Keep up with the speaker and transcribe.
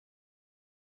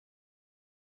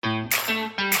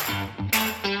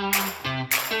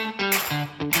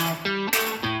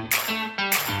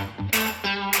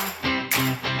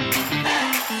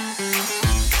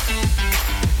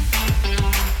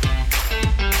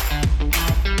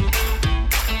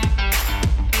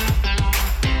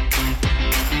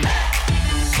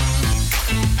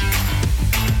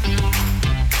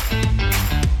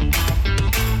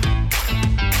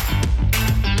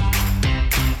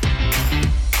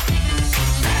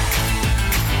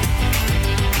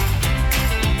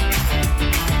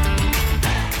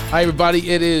Hi, everybody.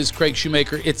 It is Craig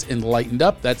Shoemaker. It's Enlightened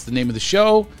Up. That's the name of the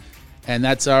show, and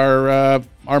that's our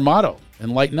motto: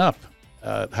 Enlighten Up.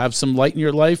 Have some light in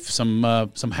your life, some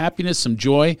happiness, some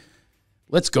joy.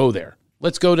 Let's go there.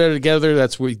 Let's go there together.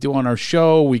 That's what we do on our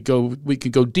show. We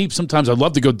can go deep. Sometimes I'd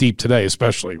love to go deep today,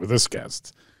 especially with this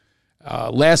guest.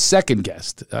 Last second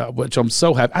guest, which I'm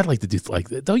so happy. I'd like to do like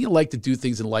that. Don't you like to do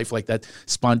things in life like that,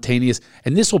 spontaneous?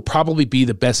 And this will probably be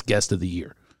the best guest of the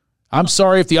year. I'm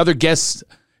sorry if the other guests,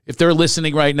 if they're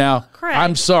listening right now, Correct.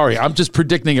 I'm sorry. I'm just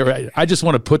predicting it right. I just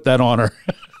want to put that on her.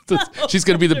 She's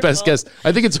going to be the best guest.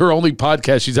 I think it's her only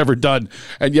podcast she's ever done,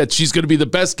 and yet she's going to be the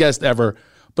best guest ever.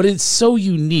 But it's so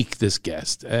unique, this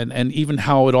guest, and even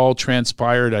how it all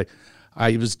transpired.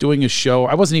 I was doing a show.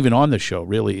 I wasn't even on the show,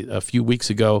 really, a few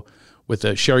weeks ago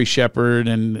with Sherry Shepard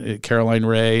and Caroline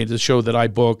Ray, the show that I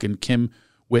book, and Kim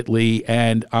Whitley.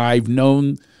 And I've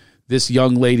known this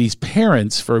young lady's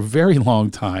parents for a very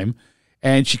long time.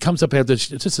 And she comes up after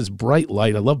just this bright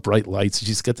light. I love bright lights.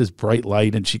 She's got this bright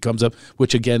light, and she comes up,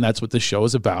 which, again, that's what the show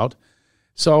is about.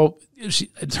 So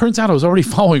it turns out I was already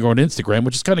following her on Instagram,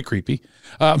 which is kind of creepy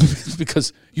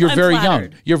because you're I'm very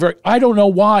flattered. young. I don't know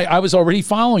why. I was already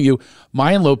following you.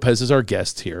 Mayan Lopez is our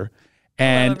guest here.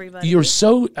 And everybody. you're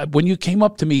so, when you came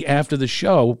up to me after the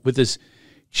show with this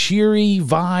cheery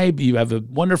vibe, you have a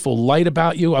wonderful light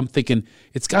about you. I'm thinking,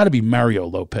 it's got to be Mario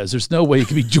Lopez. There's no way it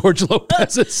could be George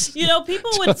Lopez. You know, people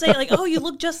would say, like, oh, you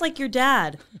look just like your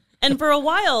dad. And for a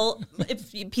while,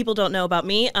 if people don't know about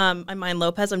me, I'm Mayan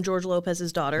Lopez. I'm George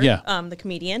Lopez's daughter, the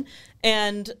comedian.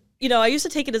 And, you know, I used to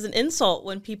take it as an insult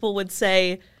when people would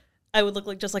say I would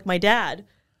look just like my dad.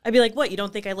 I'd be like, what, you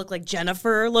don't think I look like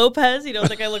Jennifer Lopez? You don't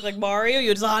think I look like Mario?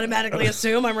 You just automatically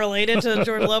assume I'm related to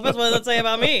George Lopez? What does that say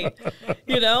about me?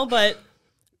 You know, but...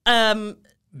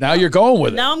 Now you're going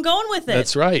with it. Now I'm going with it.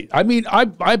 That's right. I mean, I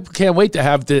can't wait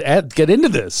to get into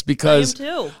this because I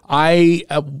am too.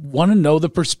 I want to know the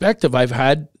perspective. I've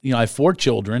had, I have 4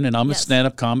 children, and I'm a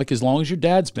stand-up comic as long as your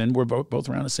dad's been. We're both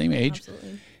around the same age.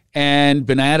 Absolutely. And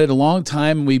been at it a long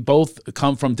time. We both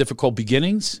come from difficult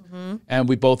beginnings, and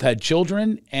we both had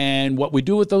children. And what we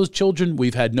do with those children,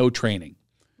 we've had no training.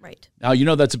 Right.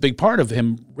 Now, that's a big part of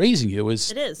him raising you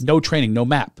is It is. no training, no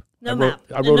map. No I map.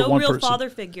 wrote And it no one real person. father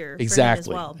figure Exactly.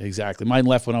 for him as well. Exactly. Mine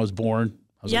left when I was born.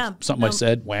 I was like, something I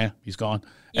said, wham, he's gone.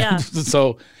 Yeah.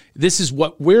 So this is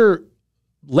what we're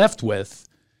left with.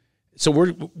 So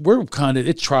we're kind of,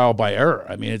 it's trial by error.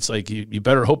 I mean, it's like you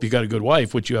better hope you got a good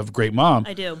wife, which you have a great mom.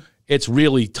 I do. It's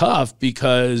really tough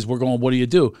because we're going, what do you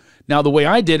do? Now, the way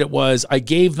I did it was I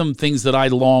gave them things that I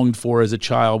longed for as a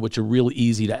child, which are really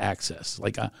easy to access.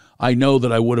 Like I know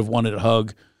that I would have wanted a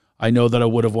hug. I know that I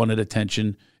would have wanted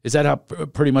attention. Is that how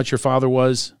pretty much your father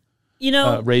was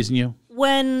raising you?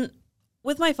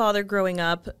 With my father growing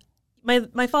up,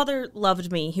 my father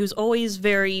loved me. He was always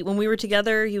when we were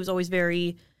together, he was always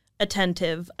very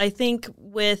attentive. I think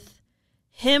with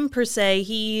him per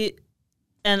se,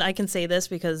 and I can say this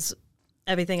because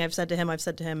everything I've said to him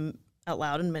out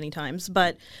loud and many times,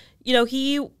 but,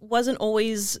 he wasn't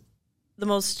always the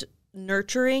most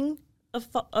nurturing of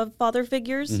father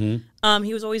figures. Mm-hmm.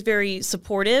 He was always very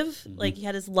supportive. Mm-hmm. Like, he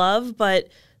had his love, but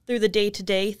through the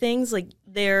day-to-day things, like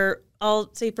I'll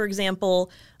say, for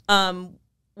example,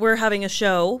 we're having a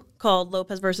show called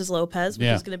Lopez versus Lopez, which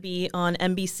is going to be on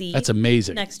NBC. That's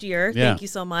amazing. Next year. Yeah. Thank you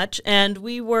so much. And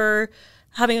we were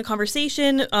having a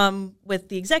conversation with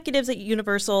the executives at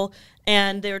Universal,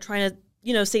 and they were trying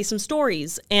to, say some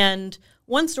stories. And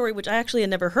one story, which I actually had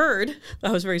never heard,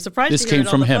 I was very surprised this to hear came it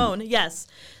from on the him. phone. Yes.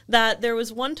 That there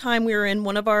was one time we were in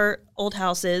one of our old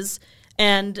houses,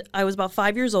 and I was about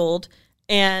 5 years old,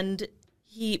 and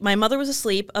my mother was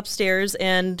asleep upstairs,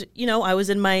 and, I was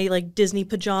in my, like, Disney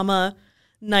pajama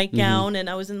nightgown, and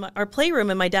I was in our playroom,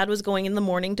 and my dad was going in the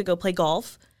morning to go play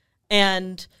golf,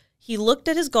 and he looked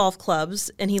at his golf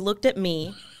clubs, and he looked at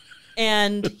me,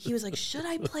 and he was like, should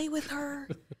I play with her?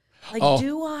 Like,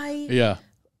 do I? Yeah.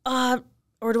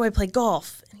 Or do I play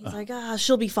golf? And he's like,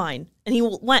 she'll be fine. And he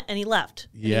went and he left.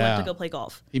 And he went to go play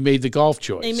golf. He made the golf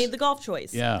choice. And he made the golf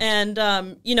choice. Yeah. And,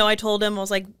 I told him, I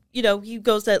was like, he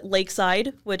goes to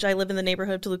Lakeside, which I live in the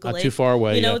neighborhood of Toluca Lake. Not too far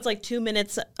away. It's like 2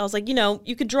 minutes. I was like,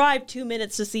 you could drive 2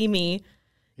 minutes to see me,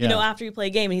 after you play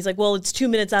a game. And he's like, well, it's 2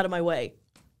 minutes out of my way.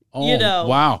 Oh,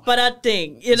 wow. But a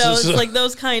thing, it's like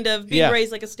those kind of being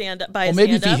raised like a stand-up by a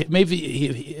stand-up.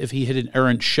 Maybe if he hit an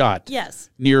errant shot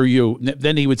near you,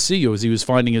 then he would see you as he was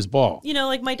finding his ball.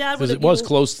 Like my dad because it was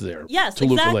close to there. Yes,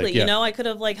 Toluca exactly. Lake, yeah. I could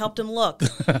have helped him look.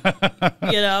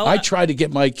 I try to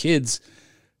get my kids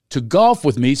to golf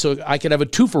with me so I could have a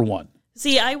 2-for-1.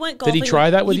 See, I went Did golfing. he try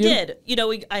that with you? He did. You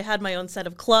know, I had my own set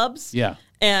of clubs. Yeah.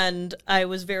 And I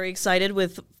was very excited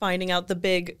with finding out the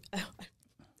big.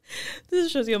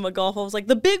 This shows you I'm a golfer. I was like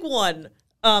the big one,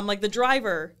 like the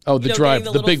driver. Oh, the driver,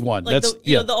 the little, big one. Like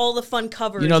That's all the fun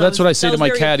covers. You know, that's what I say that to my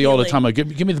was very caddy all the appealing. time. Like,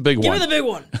 give me the big Give one. me the big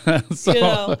one. So, You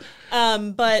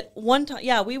know, but one time,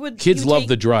 yeah, we would. kids he would love take-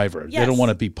 the driver. They Yes. don't want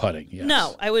to be putting. Yes.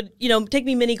 No, I would. Take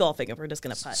me mini golfing if we're just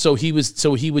gonna putt. So he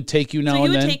would take you now So he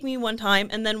and would then. take me one time,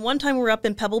 and then one time we were up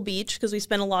in Pebble Beach because we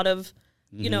spent a lot of,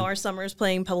 our summers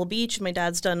playing Pebble Beach. My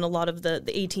dad's done a lot of the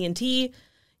AT&T.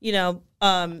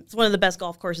 It's one of the best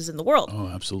golf courses in the world. Oh,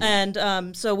 absolutely.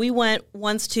 And so we went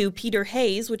once to Peter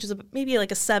Hayes, which is maybe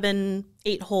like a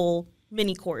 7-8 hole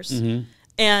mini course.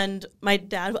 And my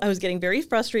dad, I was getting very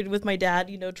frustrated with my dad,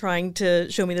 trying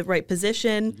to show me the right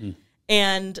position.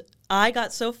 And I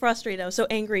got so frustrated. I was so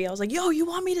angry. I was like, yo, you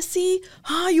want me to see?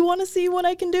 You want to see what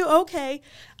I can do? Okay.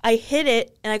 I hit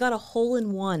it, and I got a hole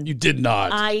in one. You did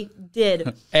not. I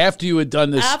did. After you had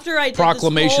done this After I did this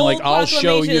proclamation, whole like, I'll show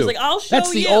proclamation, you. it's like, I'll show That's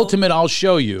the you. ultimate I'll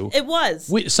show you. It was.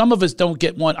 Some of us don't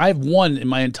get one. I have one in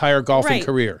my entire golfing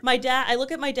career. My dad, I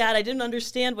look at my dad, I didn't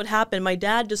understand what happened. My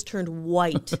dad just turned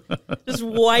white, just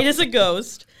white as a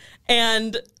ghost.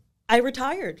 And I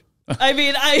retired. I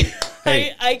mean,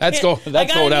 Hey, I that's can't-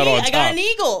 going out on top. I got an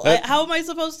eagle. How am I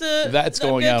supposed to? That's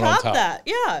going I'm gonna out on top. That,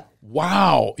 yeah.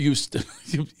 Wow.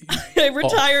 I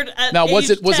retired at Now, was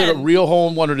age it a 10. real hole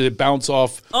in one, or did it bounce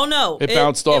off? Oh no! It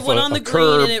bounced off It went a- on the a green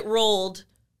curb. and it rolled.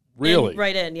 Really?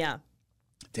 Right in. Yeah.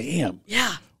 Damn.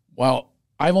 Yeah. Well,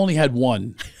 I've only had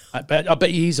one. I bet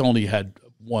he's only had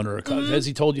one or a couple. Has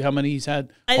he told you how many he's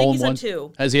had? I think Hole in he's had one?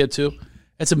 2. Has he had 2?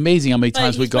 That's amazing how many But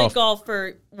times we he's played golf. golf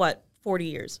for what, 40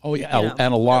 years? Oh yeah,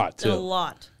 and a lot too. A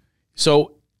lot.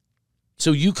 So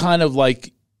you kind of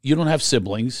like, you don't have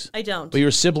siblings. I don't. But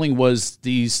your sibling was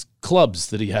these clubs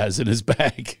that he has in his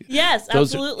bag. Yes,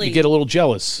 Those absolutely. you get a little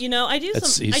jealous. I do.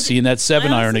 He's seeing that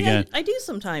 7-iron again. I do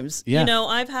sometimes. Yeah.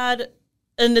 I've had,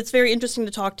 and it's very interesting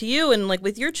to talk to you and like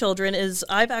with your children. Is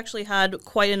I've actually had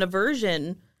quite an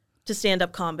aversion to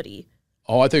stand-up comedy.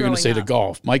 Oh, I thought you were going to say growing to up.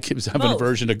 golf. My kids have an Both.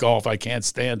 aversion to golf. I can't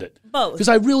stand it. Both. Because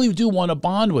I really do want to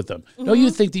bond with them. Don't you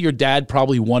think that your dad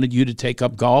probably wanted you to take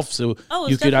up golf so Oh,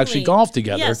 you could actually definitely. golf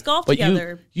together? Yes, golf but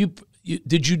together. You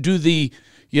did you do the,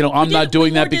 I'm not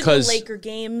doing that because we did the Laker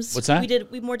games. What's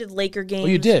that? We more did Laker games.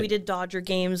 you did? We did Dodger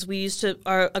games. We used to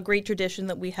a great tradition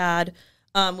that we had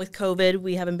with COVID.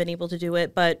 We haven't been able to do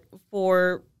it, but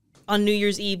on New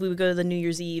Year's Eve we would go to the New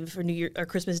Year's Eve or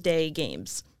Christmas Day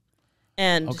games.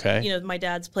 And Okay. my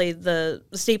dad's played the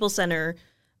Staples Center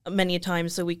many a time,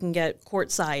 so we can get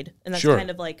courtside, and that's Sure. kind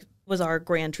of like was our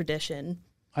grand tradition.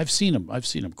 I've seen him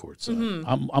courtside.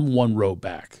 I'm one row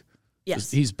back. Yes.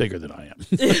 He's bigger than I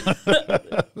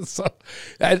am. So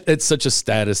it's such a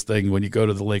status thing when you go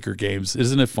to the Laker games.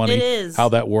 Isn't it funny It is. how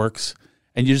that works?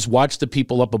 And you just watch the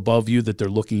people up above you that they're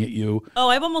looking at you. Oh,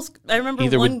 I remember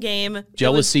Either one with game. it was-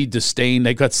 Jealousy, disdain,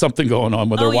 they got something going on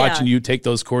when they're Oh, yeah. watching you take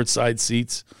those courtside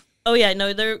seats. Oh yeah, no,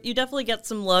 you definitely get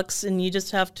some looks, and you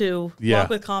just have to Yeah. walk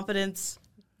with confidence,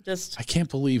 just I can't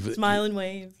believe it. smile and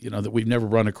wave. That we've never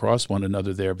run across one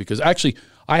another there, because actually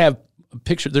I have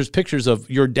there's pictures of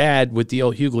your dad with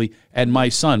D.L. Hughley and my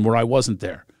son where I wasn't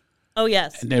there. Oh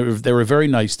yes. And they were very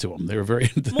nice to him. They were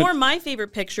very More my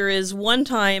favorite picture is one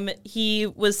time he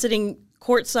was sitting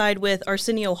courtside with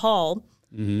Arsenio Hall,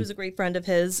 who's a great friend of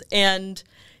his, and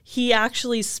he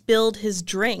actually spilled his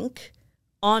drink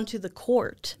onto the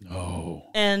court. Oh.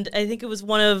 And I think it was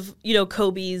one of,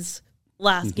 Kobe's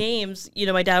last games.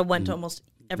 My dad went to almost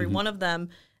every one of them,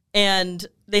 and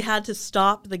they had to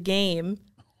stop the game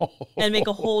and make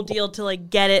a whole deal to like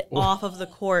get it off of the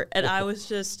court. And I was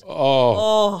just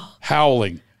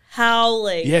Howling.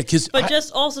 howling. Yeah, 'cause but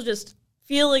just also just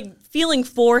feeling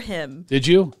for him. Did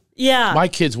you? Yeah. My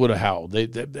kids would have howled. They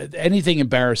anything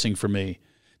embarrassing for me.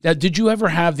 Now, did you ever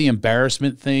have the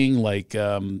embarrassment thing, like,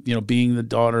 being the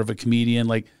daughter of a comedian?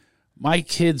 Like, my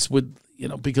kids would,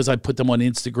 because I put them on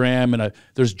Instagram and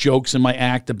there's jokes in my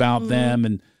act about them.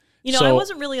 And I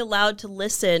wasn't really allowed to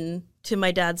listen to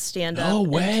my dad's stand-up No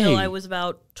way. until I was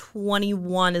about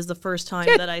 21 is the first time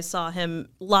that I saw him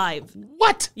live.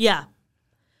 What? Yeah.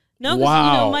 No, 'cause,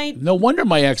 Wow. my No wonder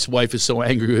my ex-wife is so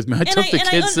angry with me. I took the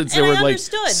kids since they were like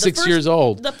understood. 6 years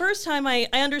old. The first time I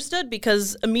understood,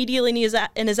 because immediately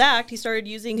in his act, he started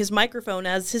using his microphone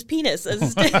as his penis, as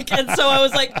his dick. And so I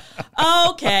was like,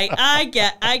 okay, I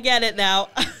get it now.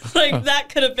 Like, that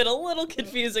could have been a little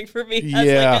confusing for me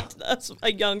as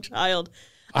a young child.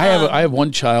 I have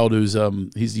one child who's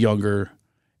he's younger,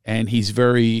 and he's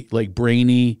very like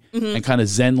brainy and kind of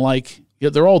Zen-like. Yeah,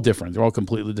 they're all different. They're all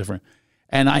completely different.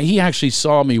 And he actually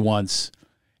saw me once,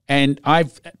 And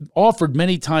I've offered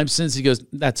many times since. He goes,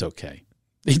 that's okay.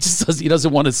 He just does. He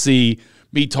doesn't want to see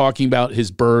me talking about his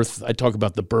birth. I talk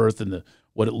about the birth and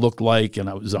what it looked like, and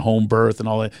it was a home birth and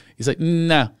all that. He's like,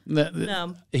 nah.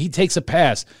 No. He takes a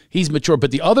pass. He's mature.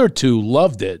 But the other two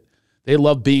loved it. They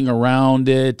loved being around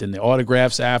it and the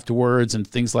autographs afterwards and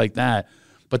things like that.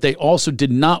 But they also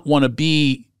did not want to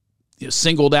be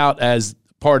singled out as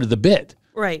part of the bit.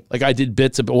 Right. Like I did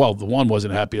bits about, well, the one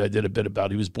wasn't happy. I did a bit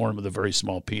about he was born with a very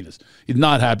small penis. He's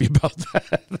not happy about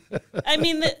that. I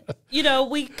mean,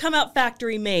 we come out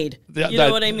factory made. You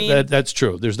know what I mean? That's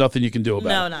true. There's nothing you can do about it.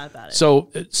 No, not about it. So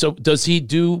does he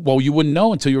do, well, you wouldn't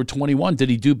know until you were 21. Did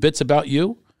he do bits about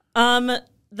you?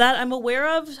 That I'm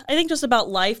aware of. I think just about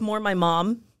life, more my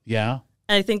mom. Yeah.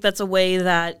 And I think that's a way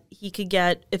that he could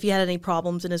get, if he had any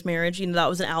problems in his marriage, that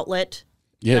was an outlet.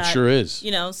 Yeah, it sure is.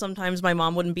 Sometimes my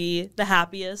mom wouldn't be the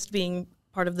happiest being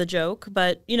part of the joke,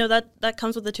 but that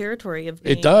comes with the territory of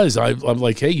being, it does. I'm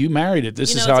like, hey, you married it.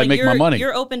 This is how I make my money.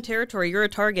 You're open territory. You're a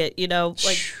target.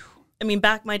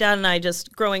 Back my dad and I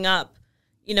just growing up,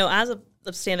 as a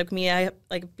stand-up comedian, I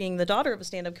like being the daughter of a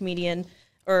stand-up comedian,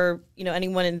 or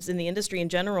anyone in the industry in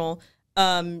general.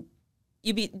 You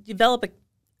develop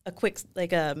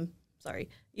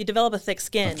you develop a thick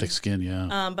skin. A thick skin,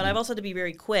 yeah. But I've also had to be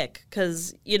very quick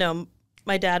because,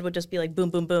 my dad would just be like, boom,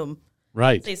 boom, boom.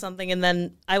 Right. Say something, and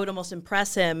then I would almost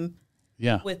impress him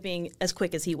Yeah. with being as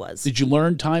quick as he was. Did you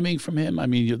learn timing from him? I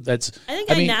mean, I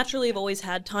think naturally have always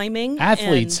had timing.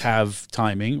 Athletes have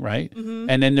timing, right? Mm-hmm.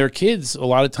 And then their kids, a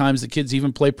lot of times the kids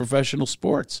even play professional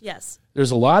sports. Yes. There's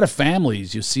a lot of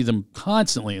families, you see them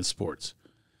constantly in sports.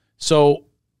 So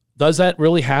does that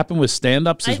really happen with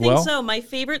stand-ups as well? I think so. My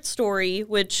favorite story,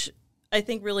 which I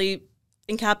think really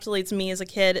encapsulates me as a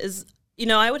kid, is,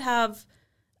 I've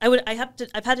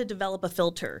had to develop a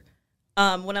filter.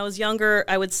 When I was younger,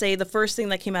 I would say the first thing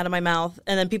that came out of my mouth,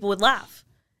 and then people would laugh.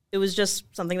 It was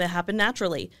just something that happened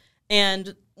naturally.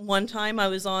 And one time I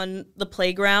was on the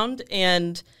playground,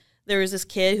 and there was this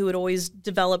kid who would always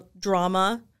develop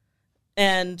drama,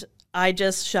 and I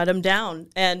just shut him down.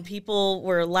 And people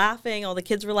were laughing, all the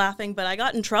kids were laughing, but I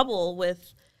got in trouble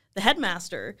with the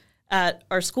headmaster at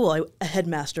our school. A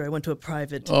headmaster. I went to a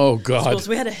private school, so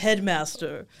we had a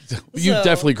headmaster. You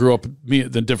definitely grew up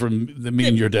different than me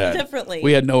and your dad. Differently.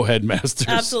 We had no headmasters.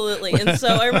 Absolutely. And so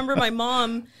I remember my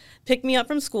mom picked me up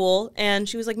from school, and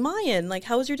she was like, Mayan, like,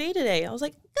 how was your day today? I was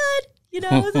like,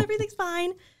 good. Everything's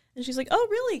fine. And she's like, oh,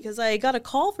 really? Because I got a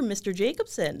call from Mr.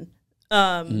 Jacobson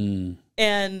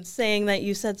and saying that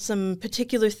you said some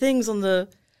particular things on the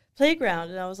playground.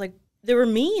 And I was like, they were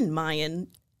mean, Mayan.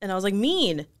 And I was like,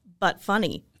 mean, but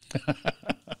funny.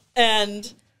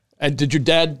 And did your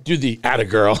dad do the atta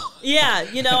girl? Yeah,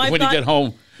 when you get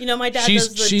home. My dad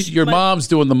does your mom's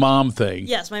doing the mom thing.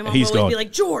 Yes, my mom will always be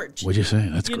like, George. What'd you say?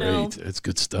 That's great. That's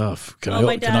good stuff. Can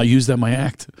I use that in my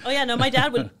act? Oh, yeah. No, my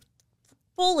dad would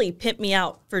fully pimp me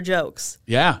out for jokes.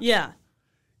 Yeah. Yeah.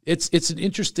 It's an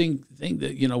interesting thing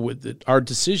that, with our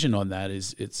decision on that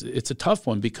is it's a tough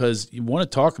one because you want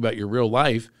to talk about your real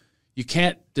life. You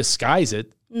can't disguise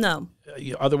it. No.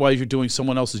 Otherwise, you're doing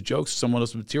someone else's jokes, someone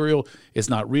else's material. It's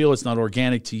not real. It's not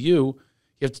organic to you.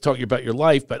 You have to talk about your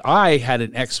life. But I had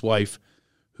an ex-wife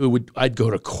who I'd go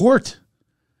to court.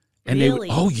 And really?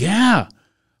 Oh, yeah.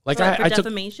 Like for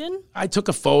defamation? I took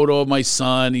a photo of my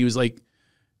son. He was like,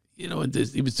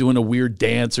 he was doing a weird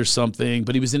dance or something,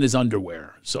 but he was in his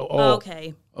underwear. So,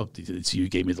 okay. Oh, so you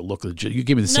gave me the look of the judge. You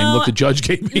gave me the same look the judge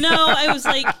gave me. No, I was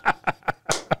like,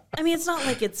 I mean, it's not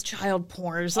like it's child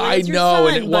porn. So I know,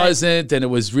 and it wasn't, and it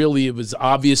was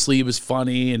obviously it was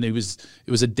funny, and it was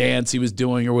a dance he was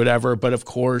doing or whatever. But of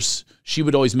course, she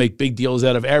would always make big deals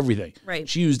out of everything. Right.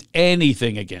 She used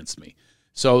anything against me.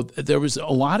 So there was a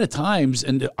lot of times,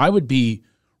 and I would be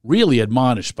really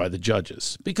admonished by the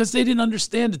judges because they didn't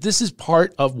understand that this is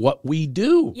part of what we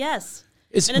do. Yes.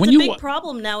 And it's a big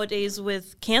problem nowadays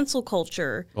with cancel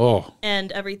culture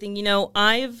and everything.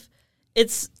 I've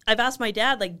asked my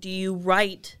dad, like, do you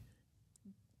write,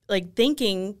 like,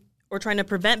 thinking or trying to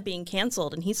prevent being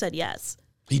canceled? And he said yes.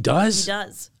 He does? He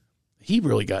does. He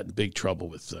really got in big trouble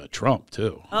with Trump,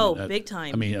 too. Oh, big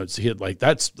time. I mean,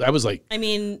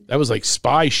 that was like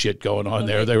spy shit going on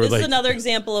there. They were this is another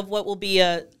example of what will be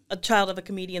a child of a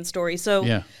comedian story.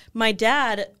 So my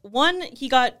dad, he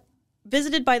got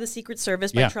visited by the Secret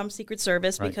Service, by Trump's Secret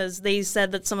Service, because they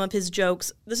said that some of his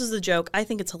jokes, this is the joke, I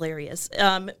think it's hilarious.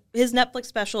 His Netflix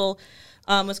special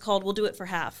was called We'll Do It for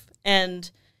Half.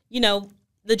 And,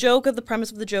 the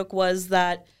premise of the joke was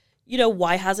that,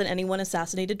 why hasn't anyone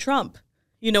assassinated Trump,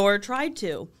 or tried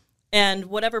to? And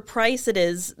whatever price it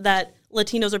is that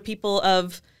Latinos or people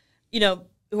of,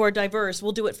 who are diverse,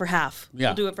 we'll do it for half. Yeah.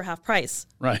 We'll do it for half price.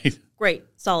 Right. Great,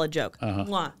 solid joke.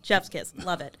 Mwah, chef's kiss,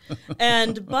 love it.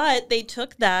 But they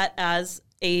took that as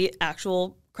a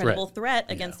actual credible threat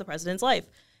against the president's life.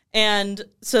 And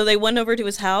so they went over to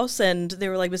his house and they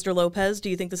were like, Mr. Lopez, do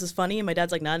you think this is funny? And my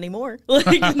dad's like, not anymore.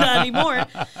 Like, not anymore.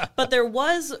 But there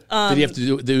was... Did he have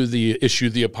to do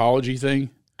the apology thing?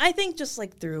 I think just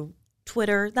like through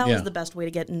Twitter, that was the best way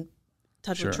to get in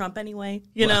touch with Trump anyway,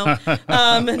 you know?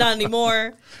 Not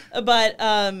anymore. But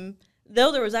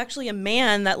though there was actually a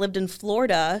man that lived in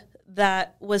Florida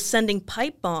that was sending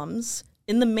pipe bombs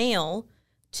in the mail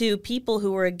to people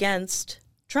who were against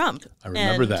Trump. I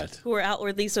remember that. Who were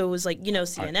outwardly, so it was like, you know,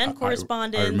 CNN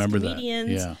correspondents,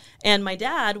 comedians. Yeah. And my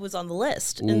dad was on the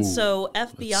list. And so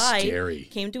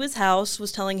FBI came to his house,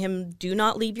 was telling him, do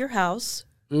not leave your house.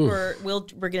 We're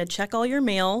going to check all your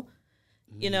mail.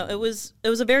 You know, it was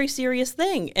a very serious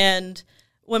thing. And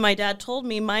when my dad told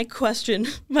me, my question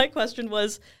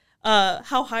was,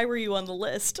 how high were you on the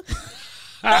list?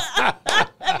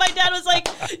 And my dad was like,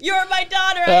 you're my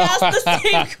daughter. I asked the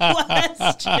same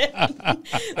question.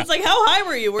 It's like, how high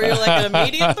were you? Were you like an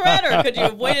immediate threat, or could you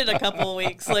have waited a couple of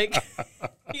weeks? Like,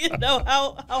 you know,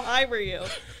 how high were you?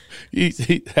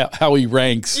 How he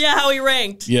ranks. Yeah, how he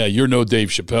ranked. Yeah, you're no Dave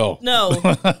Chappelle. No,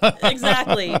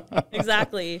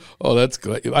 exactly. Oh, that's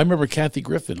good. I remember Kathy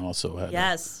Griffin also had.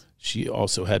 Yes. She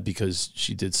also had, because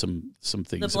she did some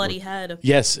things. The bloody head.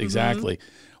 Yes, exactly.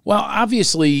 Well,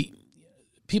 obviously,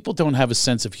 people don't have a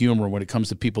sense of humor when it comes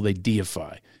to people they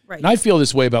deify. Right. And I feel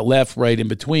this way about left, right, in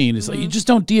between. It's like, you just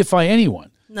don't deify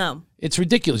anyone. No. It's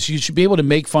ridiculous. You should be able to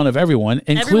make fun of everyone,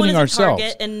 including everyone is ourselves. A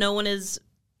target, and no one is,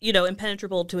 you know,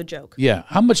 impenetrable to a joke. Yeah.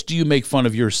 How much do you make fun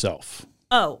of yourself?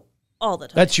 Oh, all the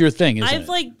time. That's your thing, isn't I've it?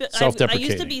 like I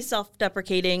used to be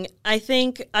self-deprecating. I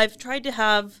think I've tried to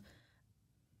have,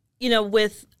 you know,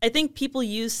 I think people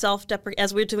use self-deprecation,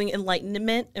 as we're doing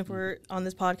enlightenment, if we're on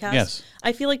this podcast. Yes.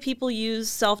 I feel like people use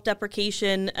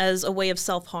self-deprecation as a way of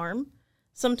self-harm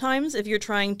sometimes if you're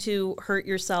trying to hurt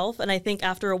yourself. And I think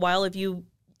after a while,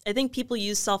 I think people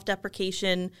use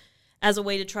self-deprecation as a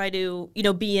way to try to, you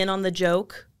know, be in on the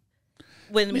joke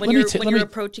when you're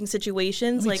approaching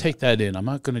situations. Let me take that in. I'm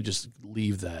not going to just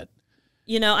leave that.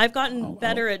 You know, I've gotten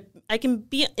better at, I can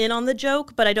be in on the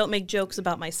joke, but I don't make jokes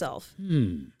about myself,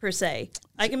 per se.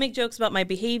 I can make jokes about my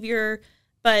behavior,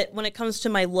 but when it comes to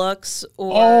my looks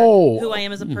or who I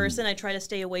am as a person, I try to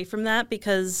stay away from that,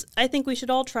 because I think we should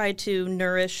all try to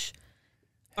nourish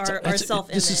our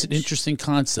self-image. This is an interesting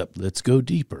concept. Let's go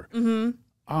deeper. Mm-hmm.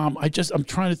 I'm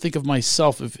trying to think of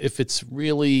myself if it's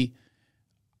really,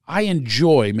 I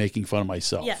enjoy making fun of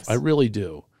myself. Yes. I really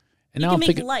do. And now I'm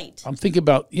thinking light. I'm thinking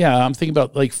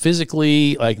about like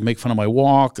physically, like make fun of my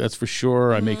walk. That's for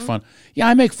sure. I make fun. Yeah,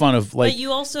 I make fun of like. But you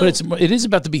also. But it is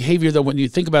about the behavior though. When you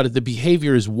think about it, the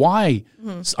behavior is why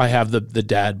I have the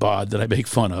dad bod that I make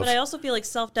fun of. But I also feel like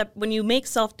when you make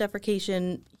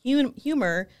self-deprecation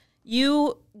humor,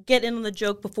 you get in on the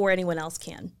joke before anyone else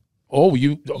can. Oh,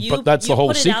 but that's the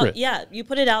whole secret. You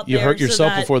put it out there. You hurt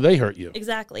yourself before they hurt you.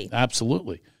 Exactly.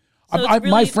 Absolutely. So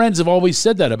my friends have always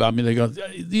said that about me. They go,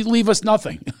 you leave us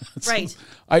nothing. Right.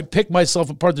 I pick myself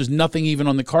apart. There's nothing even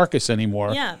on the carcass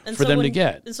anymore for them to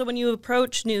get. And so when you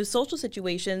approach new social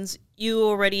situations, you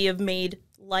already have made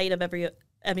light of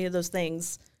any of those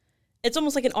things. It's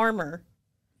almost like an armor.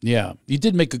 Yeah. You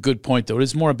did make a good point, though. It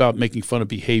is more about making fun of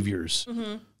behaviors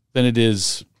than it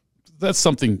is. That's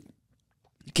something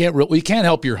you can't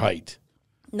help your height.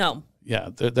 No. Yeah,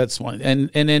 that's one. And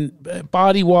then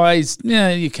body-wise, yeah,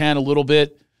 you can a little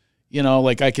bit. You know,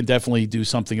 like I can definitely do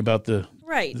something about the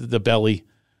belly.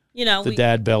 You know, the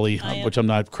dad belly, which I'm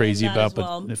not crazy about.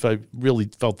 But if I really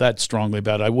felt that strongly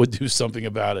about it, I would do something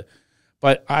about it.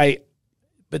 But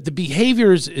the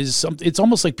behaviors is something. It's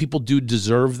almost like people do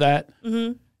deserve that,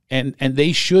 and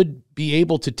they should be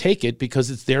able to take it because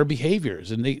it's their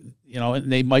behaviors, and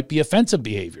they might be offensive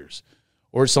behaviors.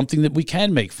 Or something that we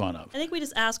can make fun of. I think we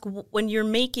just ask, when you're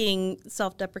making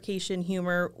self-deprecation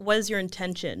humor, what is your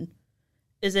intention?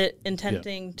 Is it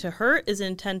intending to hurt? Is it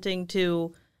intending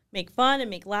to make fun and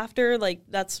make laughter? Like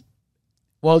that's.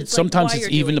 Well, sometimes it's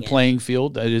even the playing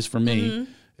field. That is for me.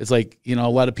 It's like, a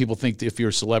lot of people think that if you're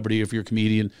a celebrity, if you're a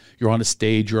comedian, you're on a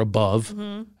stage, you're above.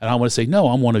 And I want to say, no,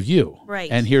 I'm one of you. Right.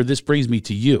 And here, this brings me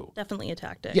to you. Definitely a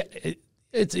tactic. Yeah.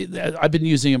 I've been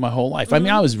using it my whole life. I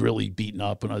mean, I was really beaten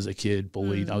up when I was a kid,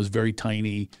 bullied. I was very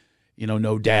tiny,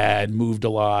 no dad, moved a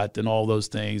lot, and all those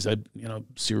things.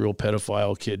 Serial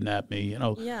pedophile kidnapped me.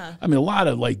 Yeah. I mean, a lot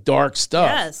of like dark stuff.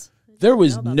 Yes. There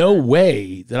was no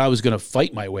way that I was going to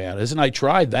fight my way out of this, and I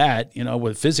tried that,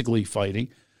 with physically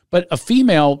fighting, But a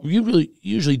female, you really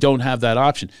usually don't have that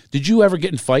option. Did you ever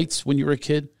get in fights when you were a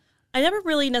kid? I never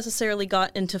really necessarily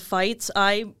got into fights.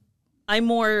 I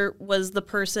more was the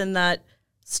person that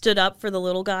stood up for the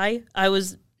little guy. I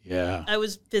was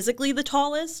physically the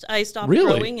tallest. I stopped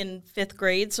growing in 5th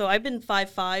grade, so I've been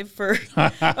 5'5" for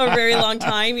a very long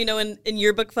time. You know, in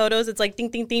yearbook photos, it's like ding,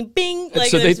 ding, ding, bing. Like,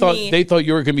 so they thought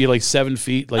you were going to be like 7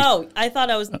 feet. Like, I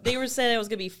thought I was. They were saying I was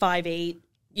going to be 5'8".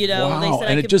 You know, wow. They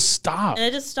said and it just stopped. And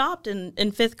it just stopped in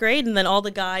 5th grade, and then all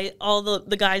the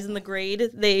guys in the grade,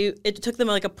 it took them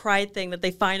like a pride thing that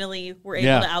they finally were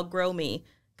able to outgrow me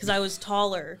because I was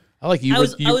taller. I like you. I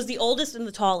was the oldest and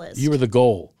the tallest. You were the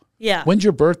goal. Yeah. When's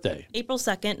your birthday? April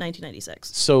 2nd,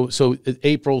 1996. So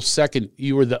April 2nd,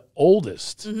 you were the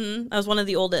oldest. I was one of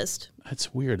the oldest.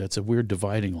 That's weird. That's a weird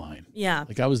dividing line. Yeah.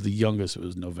 Like I was the youngest. It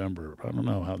was November. I don't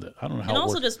know how. And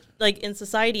also just like in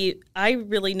society, I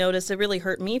really noticed it really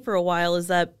hurt me for a while is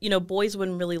that, you know, boys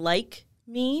wouldn't really like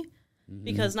me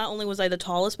because not only was I the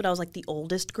tallest, but I was like the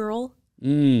oldest girl.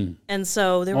 And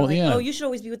so they were oh, you should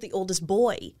always be with the oldest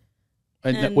boy.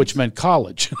 And which meant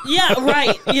college. Yeah,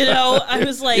 right. You know, I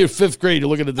was like, you're 5th grade. You're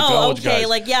looking at the college guys.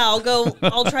 Like, yeah,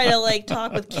 I'll try to like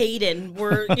talk with Caden.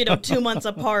 We're 2 months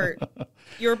apart.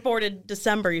 You're born in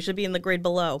December. You should be in the grade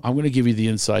below. I'm going to give you the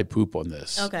inside poop on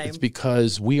this. Okay. It's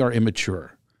because we are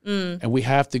immature, and we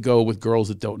have to go with girls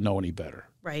that don't know any better.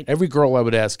 Right. Every girl I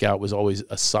would ask out was always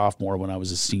a sophomore when I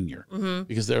was a senior,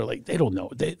 because they're like, they don't know.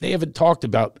 They haven't talked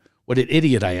about what an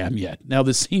idiot I am yet. Now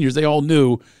the seniors, they all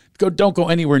knew. Don't go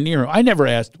anywhere near him. I never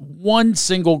asked one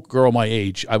single girl my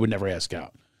age. I would never ask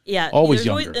out. Yeah, always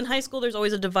younger. In high school, there's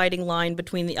always a dividing line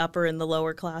between the upper and the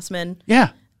lower classmen.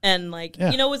 Yeah, and like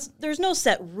there's no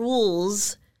set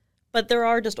rules, but there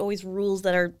are just always rules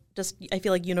that are just I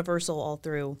feel like universal all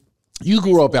through. You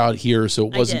grew up out here, so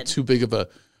it wasn't too big of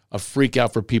a freak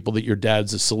out for people that your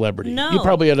dad's a celebrity. No, you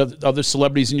probably had other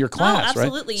celebrities in your class, right?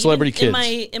 Absolutely, celebrity kids.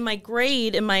 In my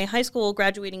grade, in my high school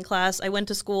graduating class, I went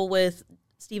to school with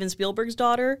Steven Spielberg's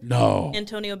daughter. No.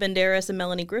 Antonio Banderas and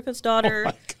Melanie Griffith's daughter.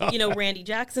 Oh my God. Randy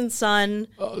Jackson's son.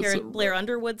 Blair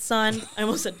Underwood's son. I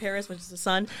almost said Paris, which is the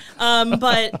son.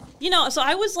 But, so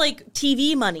I was like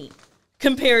TV money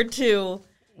compared to,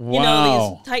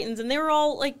 these Titans. And they were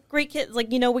all like great kids. Like,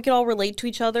 we could all relate to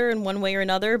each other in one way or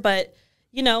another. But,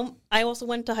 I also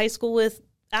went to high school with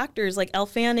actors like Elle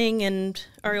Fanning and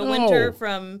Ariel Winter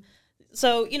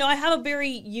So, I have a very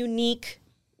unique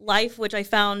life, which I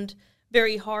found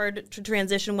very hard to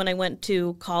transition when I went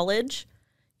to college,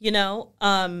 It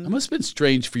must have been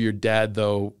strange for your dad,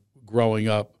 though, growing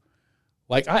up.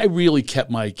 Like, I really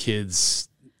kept my kids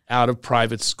out of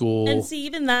private school. And see,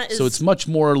 even that is... So it's much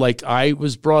more like I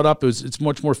was brought up. It's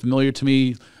much more familiar to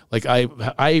me. Like,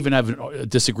 I even have a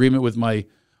disagreement with my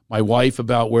wife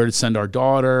about where to send our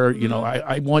daughter.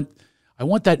 I want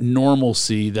that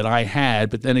normalcy that I had.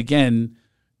 But then again,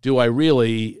 do I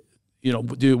really...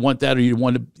 do you want that or you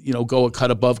want to, go a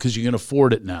cut above because you can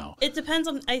afford it now? It depends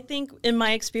on, I think in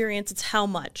my experience, it's how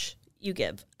much you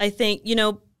give. I think,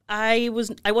 I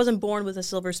wasn't born with a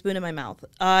silver spoon in my mouth.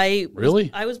 I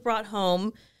was brought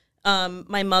home.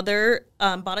 My mother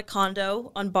bought a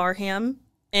condo on Barham,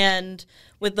 and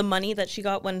with the money that she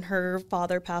got when her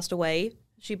father passed away,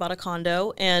 she bought a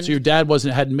condo. And so your dad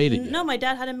hadn't made it yet? No, my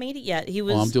dad hadn't made it yet. He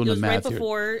was, I'm doing the math right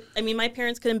before. Here. I mean, my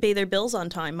parents couldn't pay their bills on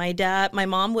time. My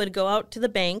mom would go out to the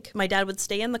bank. My dad would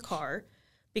stay in the car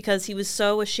because he was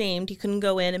so ashamed he couldn't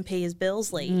go in and pay his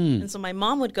bills late. And so my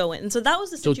mom would go in. And so that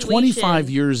was the situation. So 25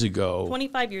 years ago.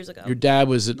 Your dad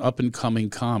was an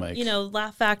up-and-coming comic.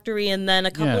 Laugh Factory. And then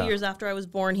a couple of years after I was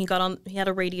born, he had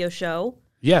a radio show.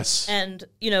 Yes. And,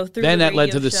 through then the that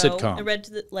led to the show, sitcom.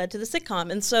 It led to the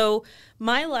sitcom. And so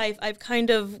my life, I've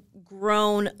kind of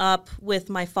grown up with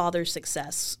my father's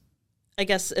success. I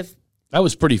guess if... That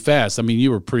was pretty fast. I mean,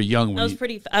 you were pretty young I was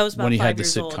about when he 5 had the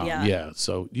years sitcom. Old, yeah.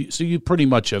 So you pretty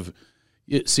much have...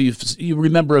 So you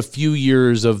remember a few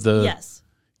years of the... Yes.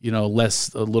 A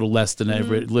little less than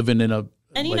ever, living in a...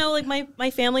 And, like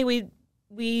my family,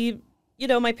 we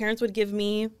my parents would give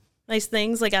me nice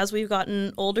things like as we've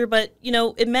gotten older, but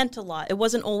it meant a lot. It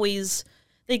wasn't always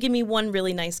they give me one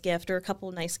really nice gift or a couple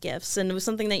of nice gifts, and it was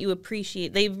something that you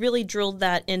appreciate. They really drilled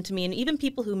that into me, and even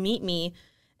people who meet me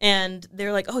and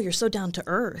they're like, "Oh, you're so down to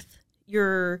earth.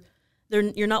 You're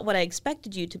not what I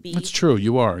expected you to be." That's true.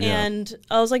 You are. Yeah. And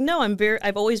I was like, "No,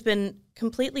 I've always been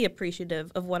completely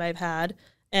appreciative of what I've had."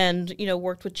 And,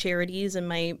 worked with charities and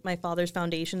my father's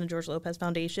foundation, the George Lopez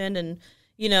Foundation. And,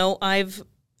 I've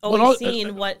always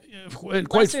seen what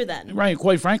lesser than. Right.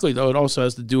 Quite frankly, though, it also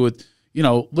has to do with, my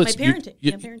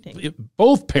parenting.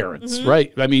 both parents,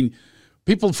 right? I mean,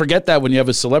 People forget that when you have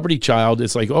a celebrity child,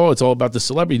 it's like, oh, it's all about the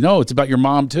celebrity. No, it's about your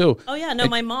mom too. Oh yeah, no,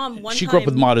 my mom She grew up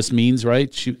with modest means,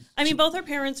 right? I mean, both her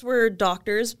parents were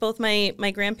doctors. Both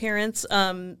my grandparents,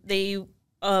 they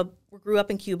grew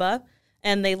up in Cuba,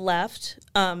 and they left.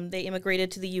 They immigrated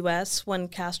to the U.S. when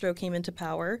Castro came into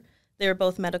power. They were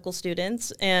both medical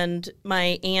students, and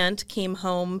my aunt came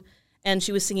home, and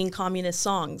she was singing communist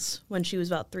songs when she was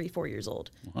about 3-4 years old.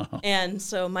 Wow. And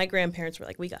so my grandparents were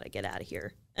like, we got to get out of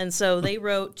here. And so they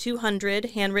wrote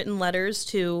 200 handwritten letters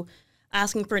to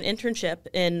asking for an internship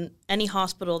in any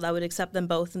hospital that would accept them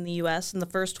both in the U.S. And the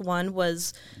first one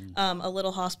was a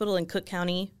little hospital in Cook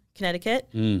County, Connecticut.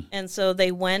 And so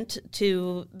they went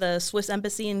to the Swiss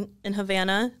embassy in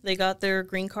Havana. They got their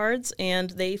green cards,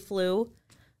 and they flew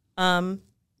and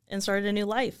started a new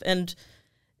life. And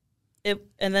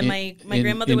then my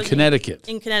grandmother was Connecticut.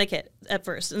 In Connecticut at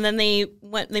first. And then they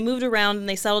moved around, and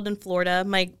they settled in Florida.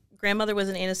 My grandmother was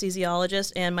an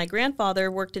anesthesiologist, and my grandfather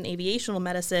worked in aviational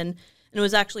medicine and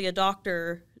was actually a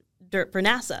doctor for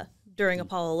NASA during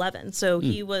Apollo 11. So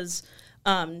he was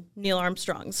Neil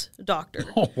Armstrong's doctor.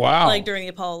 Oh, wow. Like during the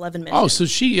Apollo 11 mission. Oh, so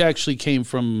she actually came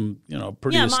from,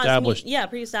 pretty established.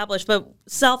 Pretty established, but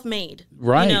self-made.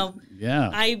 Right. You know,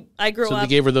 yeah. I grew up. So they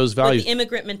gave her those values. With the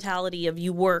immigrant mentality of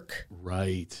you work.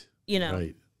 Right. You know.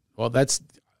 Right. Well,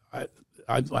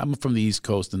 I'm from the East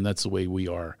Coast, and that's the way we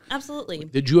are. Absolutely.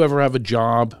 Did you ever have a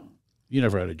job? You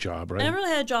never had a job, right? I never really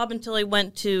had a job until I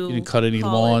went to You didn't cut any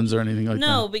college. lawns or anything like that?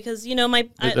 No, because,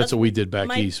 that's what we did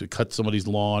back east. We cut somebody's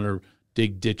lawn or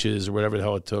dig ditches or whatever the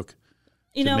hell it took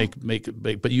to make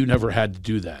it. But you never had to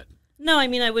do that. No, I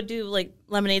mean, I would do like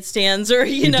lemonade stands or,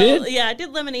 you did? Yeah, I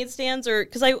did lemonade stands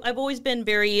because I've always been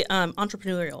very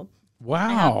entrepreneurial. Wow.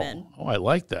 I have been. Oh, I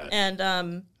like that.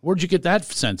 And where'd you get that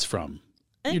sense from?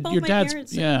 I think both your my dad's,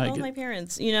 parents. yeah, both my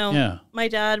parents. My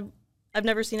dad, I've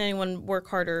never seen anyone work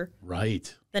harder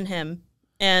than him.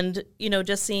 And,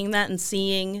 just seeing that and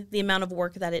seeing the amount of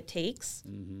work that it takes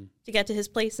to get to his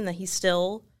place and that he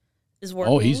still is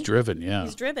working. Oh, he's driven, yeah.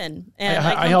 He's driven. And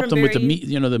I helped him with the meat,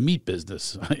 the meat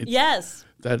business. Yes.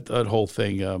 That whole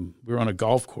thing. We were on a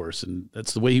golf course, and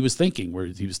that's the way he was thinking, where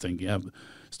he was thinking,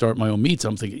 start my own meats.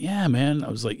 I'm thinking, yeah, man. I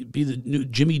was like, be the new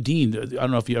Jimmy Dean. I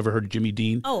don't know if you ever heard of Jimmy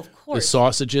Dean. Oh, of course. The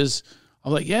sausages.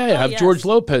 I'm like, yeah, have George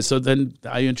Lopez. So then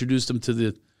I introduced him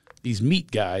to these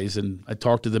meat guys, and I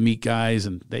talked to the meat guys,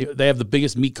 and they have the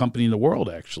biggest meat company in the world,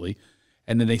 actually.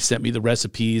 And then they sent me the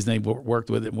recipes, and they worked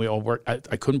with it, and we all worked.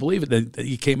 I couldn't believe it. Then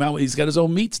he came out, he's got his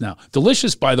own meats now.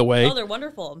 Delicious, by the way. Oh, they're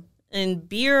wonderful. And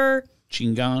beer.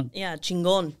 Chingon. Yeah,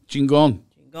 chingon. Chingon.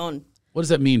 Chingon. What does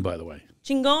that mean, by the way?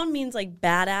 Chingon means like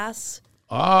badass.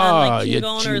 Like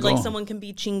chingon, chingon. or like someone can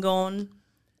be chingon.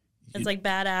 It's like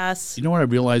badass. You know what I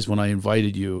realized when I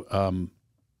invited you?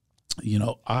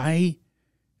 I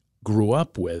grew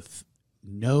up with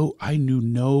I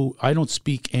don't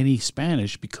speak any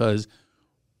Spanish because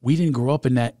we didn't grow up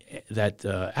in that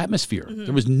atmosphere. Mm-hmm.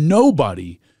 There was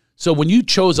nobody. So when you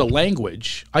chose a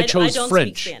language, I chose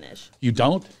French. I don't speak Spanish. You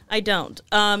don't? I don't.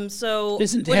 So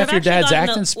isn't half your dad's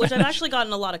accent Spanish? Which I've actually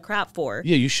gotten a lot of crap for.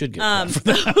 Yeah, you should get crap for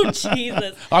that. Oh,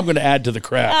 Jesus. I'm going to add to the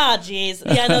crap. Ah, jeez.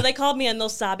 Yeah, no, they called me a no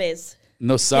sabes.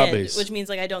 No sabes. Kid, which means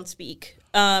like I don't speak.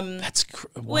 Wow.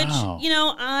 Which,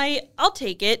 I'll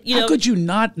take it. How could you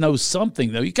not know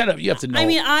something though? You have to know. I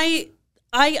mean,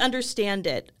 I understand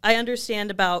it. I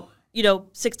understand about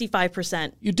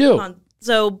 65%. You do.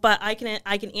 But I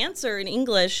can answer in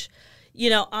English.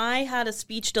 I had a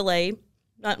speech delay.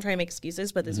 Not trying to make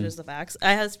excuses, but this is the facts.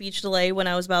 I had a speech delay when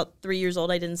I was about 3 years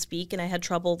old. I didn't speak, and I had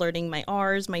trouble learning my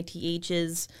R's, my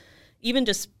THs, even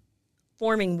just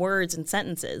forming words and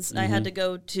sentences. I had to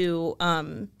go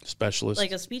to specialist,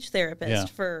 like a speech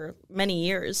therapist for many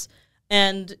years.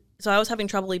 And so I was having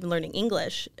trouble even learning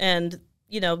English. And,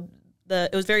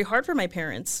 it was very hard for my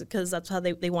parents because that's how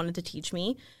they wanted to teach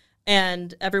me.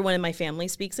 And everyone in my family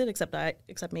speaks it except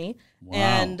me. Wow.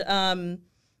 And,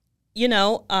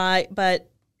 but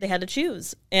they had to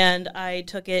choose. And I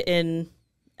took it in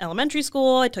elementary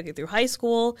school. I took it through high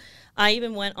school. I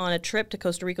even went on a trip to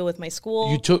Costa Rica with my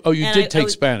school. You did take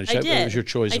Spanish. I did. That was your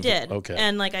choice. I did. Okay.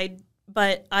 And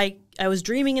I was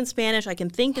dreaming in Spanish. I can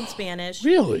think in Spanish.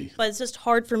 Really? But it's just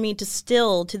hard for me to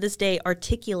still, to this day,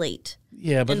 articulate.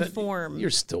 Yeah, but form. You're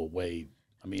still way.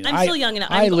 I mean, I'm still young enough.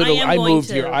 I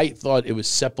moved here. I thought it was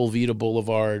Sepulveda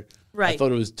Boulevard. Right. I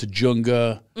thought it was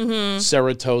Tujunga,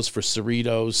 Cerritos for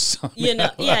Cerritos.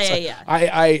 Yeah.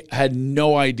 I had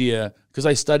no idea because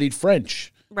I studied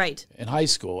French. Right. In high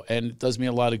school, and it does me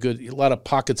a lot of good. A lot of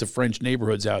pockets of French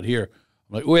neighborhoods out here.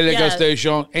 I'm like, "Où est la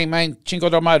station? Hey man, Cinco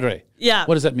de Madre." Yeah.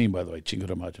 What does that mean, by the way, Cinco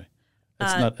de Madre?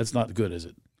 That's not good, is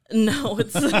it? No,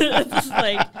 it's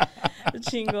like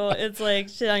Chingo. It's like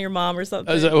shit on your mom or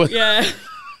something. Is that what- Yeah.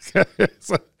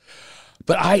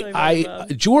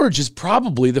 But George is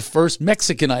probably the first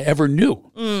Mexican I ever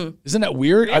knew. Isn't that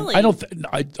weird? Really?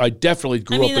 I definitely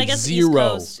grew up I at guess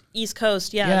zero. East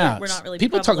Coast. Yeah. Yeah, We're not really.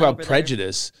 people talk prevalent about over there.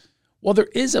 prejudice. Well, there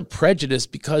is a prejudice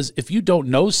because if you don't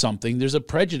know something, there's a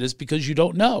prejudice because you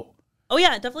don't know. Oh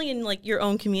yeah, definitely in like your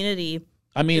own community.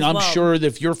 I mean, as I'm well. sure that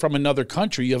if you're from another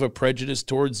country, you have a prejudice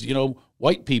towards,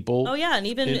 white people. Oh yeah, and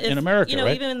even in if, America,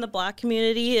 right? even in the black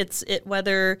community, it's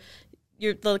whether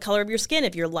you're the color of your skin,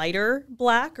 if you're lighter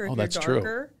black or if you're that's true.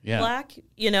 darker Yeah. black,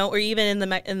 or even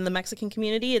in the Mexican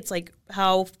community, it's like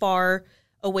how far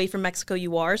away from Mexico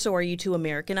you are. So are you too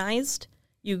Americanized?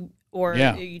 Are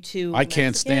you too? I can't Mexican?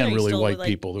 Are stand you really still, white like,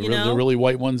 people. The, you the know? really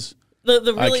white ones.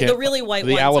 The I can't- really white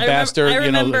the ones. alabaster, I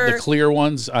remember, the clear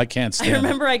ones. I can't stand. I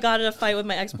remember I got in a fight with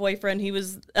my ex-boyfriend. He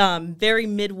was very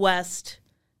Midwest,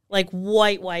 like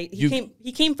white.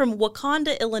 He came from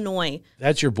Wakanda, Illinois.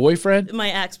 That's your boyfriend? My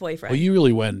ex-boyfriend. Well, you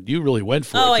really went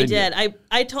for it. Oh, I didn't did. you?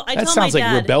 I tell That my sounds like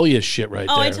dad. rebellious shit right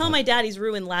there. I tell my dad he's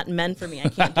ruined Latin men for me. I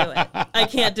can't do it. I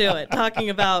can't do it.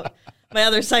 Talking about my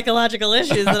other psychological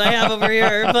issues that I have over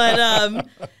here, but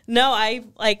no,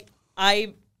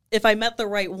 if I met the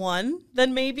right one,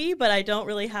 then maybe. But I don't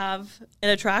really have an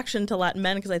attraction to Latin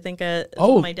men because I think it's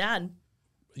my dad.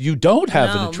 You don't have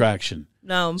an No. attraction.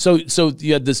 No. So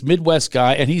you had this Midwest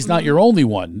guy, and he's not your only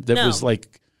one. That No. was like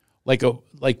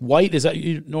white. Is that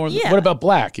you? Northern? Yeah. What about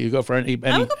black? You go for any?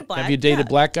 I would go for black, Have you dated yeah.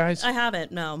 black guys? I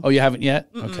haven't. No. Oh, you haven't yet.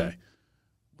 Okay.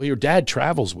 Well, your dad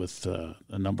travels with a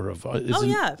number of.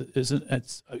 Yeah. Isn't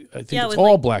it's? I think Yeah, it's with,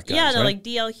 all like, black guys. Yeah, no, right? like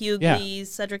D.L. Hughley,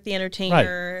 Cedric the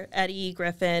Entertainer, Eddie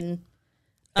Griffin.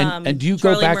 And do you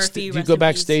Charlie go Murphy, Do you rest go in peace.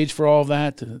 backstage for all of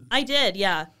that? I did.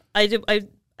 Yeah, I did.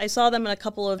 I saw them in a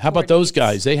couple of. How about tour those dates.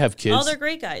 guys? They have kids. Oh, they're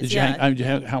great guys. Did Yeah. you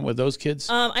hang out with those kids?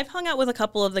 I've hung out with a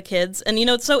couple of the kids, and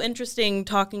it's so interesting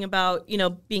talking about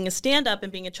being a stand-up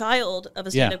and being a child of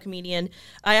a stand-up comedian.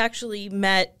 I actually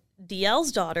met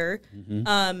DL's daughter.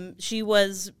 Mm-hmm. She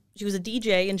was a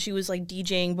DJ, and she was like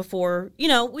DJing before.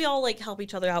 We all like help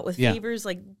each other out with favors.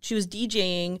 Like she was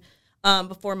DJing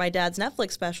before my dad's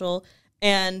Netflix special.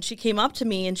 And she came up to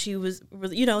me and she was,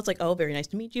 it's like, oh, very nice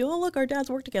to meet you. Oh, look, our dads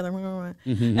work together.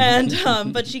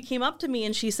 And, but she came up to me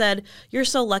and she said, you're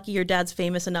so lucky your dad's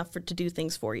famous enough to do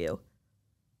things for you.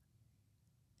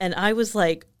 And I was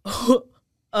like,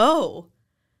 oh,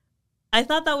 I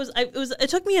thought that it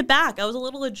took me aback. I was a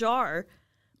little ajar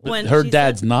when her she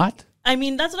dad's said, not? I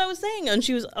mean, that's what I was saying. And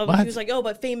she was like, oh,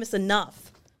 but famous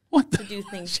enough to do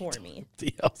things for me.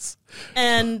 Else.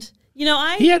 And,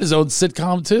 he had his own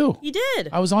sitcom too. He did.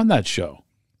 I was on that show.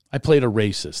 I played a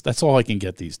racist. That's all I can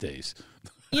get these days.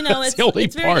 It's the only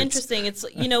very part. interesting. It's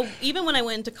even when I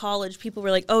went into college, people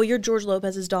were like, "Oh, you're George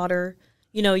Lopez's daughter.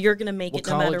 You're gonna make What it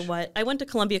no matter college? what." I went to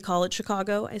Columbia College,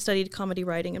 Chicago. I studied comedy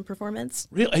writing and performance.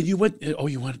 Really? And you went? Oh,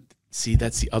 you went? See,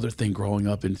 that's the other thing. Growing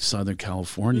up in Southern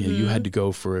California, you had to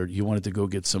go you wanted to go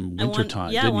get some winter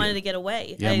time. Yeah, I didn't wanted you? to get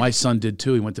away. Yeah, my son did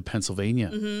too. He went to Pennsylvania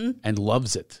and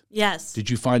loves it. Yes. Did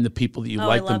you find the people that you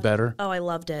liked them better? Oh, I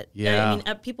loved it. Yeah. I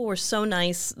mean, people were so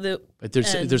nice. But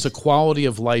there's a quality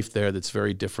of life there that's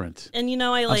very different. And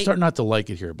I'm starting not to like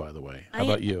it here, by the way. How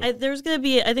about you? I think there's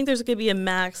gonna be a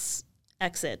max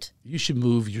exit. You should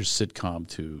move your sitcom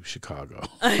to Chicago.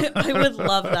 I would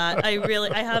love that.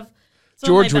 I have.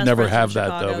 George would never have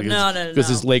that though, because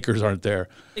his Lakers aren't there.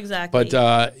 Exactly.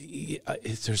 But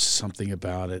there's something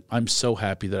about it. I'm so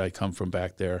happy that I come from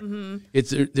back there.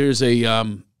 There's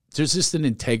just an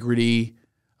integrity.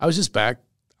 I was just back.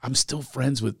 I'm still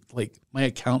friends with my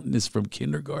accountant is from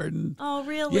kindergarten. Oh,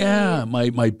 really? Yeah,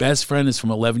 my best friend is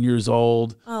from 11 years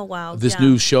old. Oh, wow. This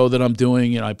new show that I'm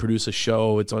doing, I produce a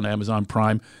show. It's on Amazon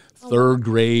Prime. Third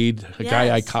grade, a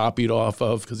guy I copied off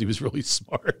of because he was really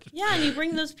smart. Yeah, and you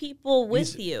bring those people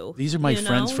with you. These are my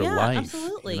friends for life.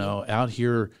 Absolutely. Out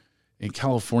here in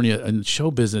California, and show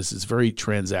business is very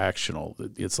transactional.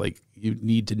 It's like you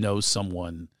need to know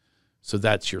someone, so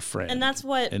that's your friend. And that's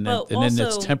what. And then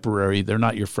that's temporary. They're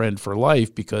not your friend for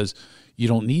life because you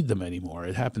don't need them anymore.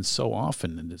 It happens so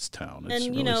often in this town. It's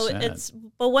and really sad.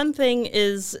 But one thing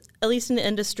is, at least in the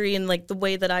industry and the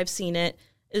way that I've seen it,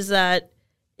 is that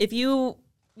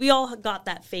we all got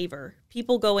that favor.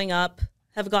 People going up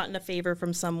have gotten a favor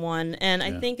from someone, and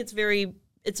I think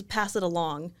it's pass it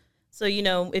along. So,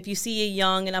 if you see a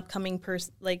young and upcoming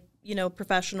person, young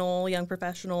professional,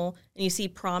 and you see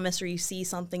promise or you see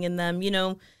something in them,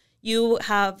 you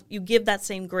give that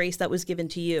same grace that was given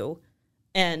to you,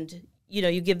 and,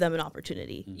 you give them an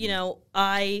opportunity.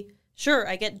 I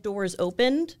get doors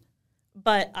opened,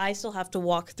 but I still have to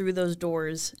walk through those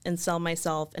doors and sell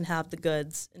myself and have the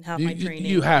goods and have my training.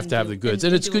 You have to have the goods.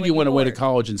 And it's good you went away to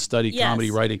college and studied comedy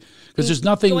writing, because there's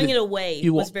nothing. Going it away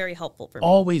was very helpful for me.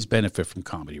 Always benefit from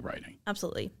comedy writing.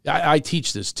 Absolutely. I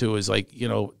teach this too, is like,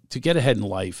 to get ahead in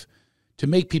life, to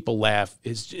make people laugh,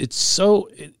 it's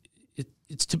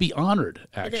to be honored,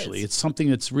 actually. It's something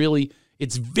that's really,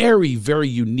 it's very, very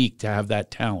unique to have that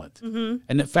talent. Mm-hmm.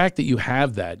 And the fact that you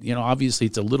have that, obviously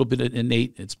it's a little bit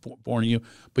innate, it's born in you,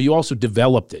 but you also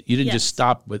developed it. You didn't just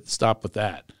stop with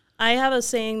that. I have a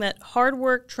saying that hard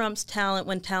work trumps talent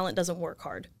when talent doesn't work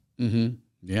hard. Mm-hmm.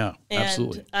 Yeah, and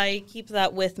absolutely. I keep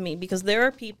that with me because there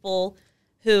are people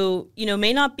who,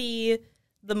 may not be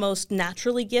the most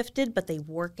naturally gifted, but they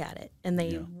work at it and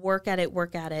they work at it.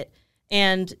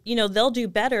 And, they'll do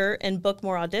better and book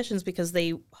more auditions because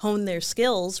they hone their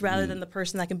skills rather than the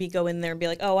person that can go in there and be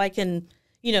like, oh, I can,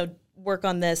 work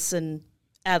on this and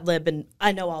ad lib and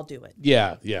I know I'll do it.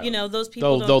 Yeah, yeah. Those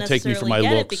people they'll don't take me for my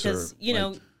get looks it because,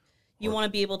 you want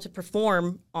to be able to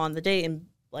perform on the day and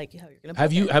like how you're going to.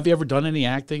 Have you ever done any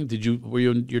acting? Were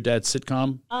you in your dad's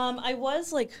sitcom? I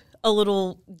was like a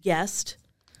little guest.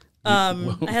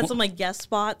 I had some like guest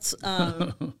spots.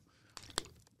 I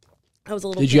was a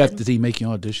little. Did he make you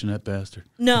audition, that bastard?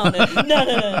 No.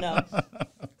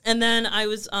 And then I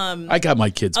was. I got my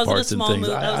kids' parts and things.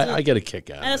 I get a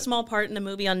kick out of it. I had a small part in a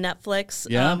movie on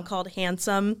Netflix called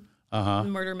Handsome, a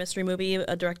murder mystery movie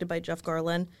directed by Jeff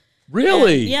Garlin.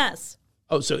 Really? And, yes.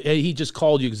 Oh, so he just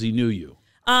called you because he knew you.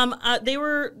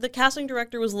 The casting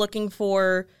director was looking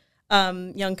for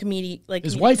young comedian, like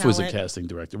his wife talent. was a casting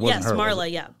director. Wasn't her, Marla. was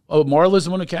it? Yeah. Oh, Marla's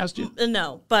the one who cast you?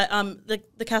 No, but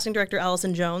the casting director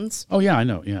Allison Jones. Oh yeah, I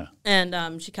know. Yeah.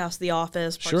 And she cast The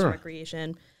Office, Parks and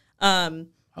Recreation. I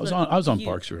was on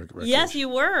Parks and Recreation. Yes, you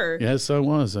were. Yes, I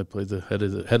was. I played the head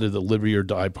of the Live or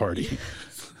Die party.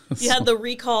 You had the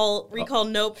recall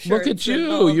nope shirt. Look at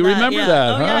you. You remember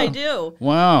that, huh? Oh, yeah, I do.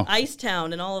 Wow.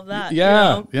 Icetown and all of that.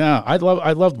 Yeah, yeah. I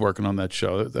loved working on that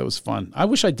show. That was fun. I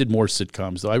wish I did more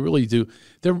sitcoms, though. I really do.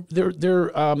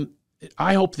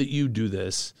 I hope that you do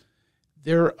this.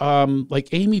 They're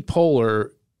like Amy Poehler,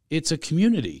 it's a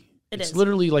community. It's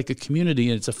literally like a community,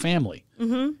 and it's a family.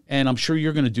 Mm-hmm. And I'm sure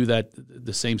you're going to do that,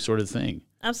 the same sort of thing.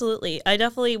 Absolutely. I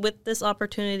definitely, with this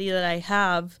opportunity that I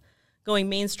have, going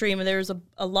mainstream, and there's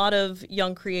a lot of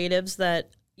young creatives that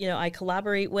I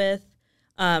collaborate with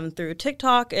through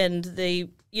TikTok and they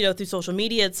through social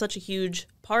media. It's such a huge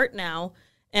part now,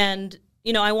 and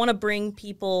I want to bring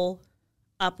people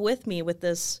up with me with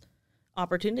this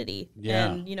opportunity.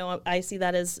 Yeah. And I see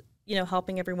that as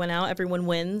helping everyone out. Everyone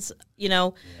wins.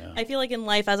 I feel like in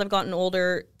life, as I've gotten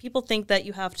older, people think that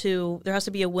there has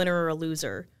to be a winner or a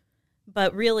loser,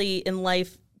 but really in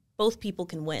life, both people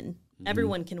can win.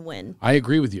 Everyone can win. I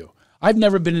agree with you. I've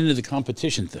never been into the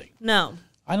competition thing. No.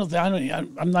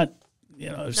 I'm not,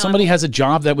 if somebody has a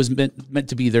job that was meant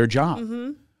to be their job.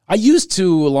 Mm-hmm. I used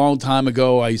to, a long time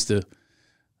ago, I did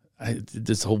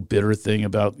this whole bitter thing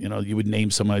about, you would name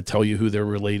someone, I'd tell you who they're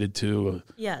related to.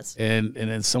 Yes. And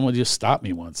then someone just stopped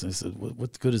me once and said,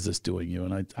 what good is this doing you?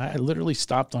 And I literally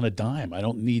stopped on a dime. I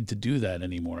don't need to do that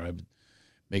anymore. I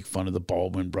make fun of the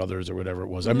Baldwin brothers or whatever it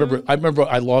was. Mm-hmm. I remember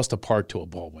I lost a part to a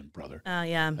Baldwin brother. Oh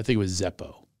yeah. I think it was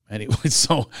Zeppo. Anyway,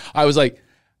 so I was like,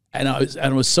 and I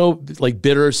was so like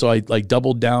bitter, so I like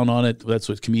doubled down on it. That's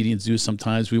what comedians do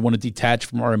sometimes. We want to detach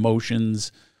from our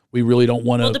emotions. We really don't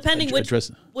want to. Well, depending which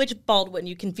Baldwin,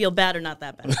 you can feel bad or not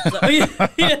that bad. So,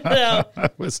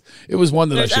 it was one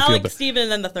that I should feel bad. Alex, Steven,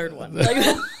 and then the third one. Like,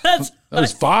 that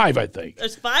was 5, I think.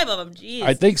 There's 5 of them. Jeez.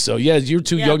 I think so. Yeah, you're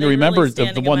too young to remember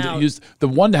really the one that used the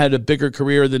one that had a bigger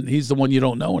career than he's the one you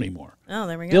don't know anymore. Oh,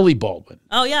 there we go. Billy Baldwin.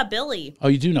 Oh yeah, Billy. Oh,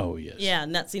 you do know who he is. Yeah,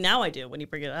 now I do when you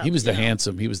bring it up. He was the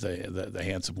handsome. He was the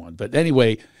handsome one. But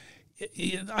anyway.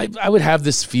 I would have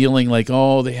this feeling like,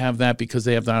 oh, they have that because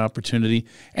they have that opportunity.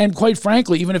 And quite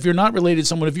frankly, even if you're not related to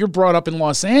someone, if you're brought up in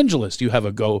Los Angeles, you have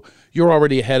a go. You're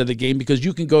already ahead of the game because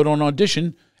you can go to an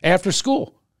audition after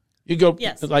school. You go,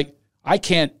 yes. Like, I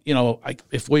can't,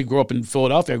 if we grew up in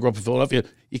Philadelphia,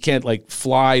 you can't like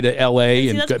fly to L.A.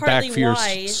 and get back for your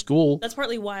school. That's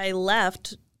partly why I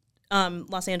left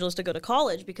Los Angeles to go to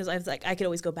college, because I was like, I could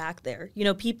always go back there.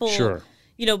 People. Sure.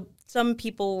 Some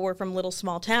people were from little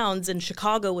small towns, and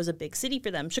Chicago was a big city for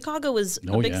them. Chicago was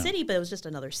a big city, but it was just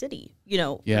another city. For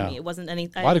me, it wasn't any.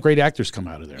 A lot of great actors come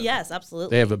out of there. Yes,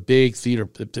 absolutely. They have a big theater,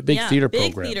 theater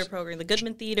program. The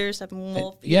Goodman Theater, Steppenwolf,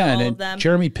 all of them.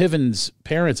 Jeremy Piven's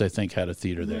parents, I think, had a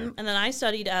theater there. And then I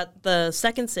studied at the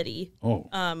Second City,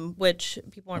 which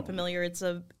people aren't familiar. It's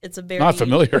a very not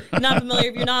familiar. Not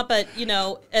familiar if you're not, but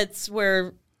it's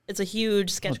where. it's a huge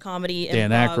sketch comedy.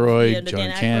 Dan improv, Aykroyd,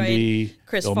 John Candy,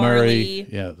 Chris Bill Farley,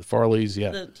 Murray, the Farleys,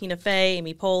 the Tina Fey,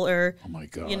 Amy Poehler. Oh my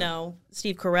God! You know,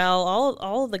 Steve Carell,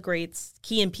 all of the greats,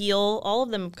 Key and Peele, all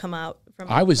of them come out from.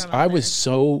 I was from out there.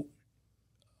 so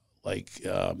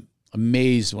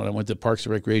amazed when I went to Parks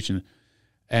and Recreation,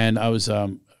 and I was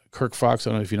Kirk Fox. I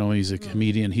don't know if you know him. He's a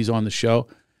comedian. He's on the show,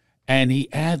 and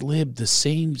he ad-libbed the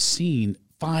same scene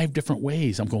 5 different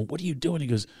ways. I'm going, what are you doing? He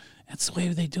goes, that's the way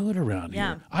they do it around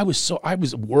here. I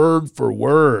was word for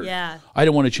word. Yeah. I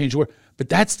didn't want to change the word. But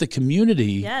that's the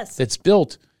community that's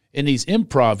built in these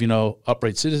improv,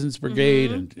 Upright Citizens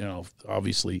Brigade and,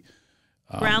 obviously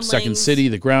Second City,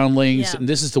 the Groundlings. Yeah. And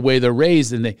this is the way they're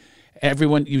raised. And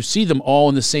everyone, you see them all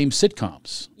in the same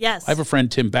sitcoms. Yes. I have a friend,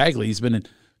 Tim Bagley. He's been in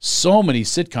so many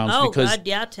sitcoms because God,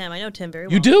 yeah, Tim. I know Tim very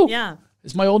well. you do? Yeah.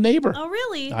 It's my old neighbor. Oh,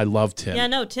 really? I love Tim. Yeah,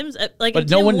 no, Tim's but But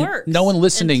Tim works. no one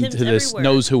listening to this everywhere.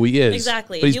 knows who he is.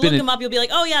 Exactly. But If he's you been look in him up, you'll be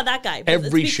like, oh, yeah, that guy. But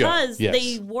every it's show. because Yes.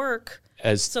 they work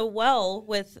as so well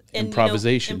with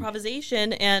improvisation.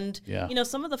 Improvisation. And,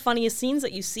 some of the funniest scenes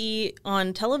that you see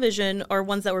on television are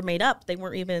ones that were made up. They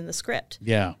weren't even in the script.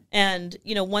 Yeah. And,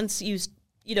 once you,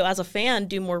 as a fan,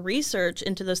 do more research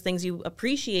into those things, you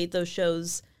appreciate those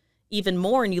shows even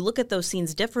more. And you look at those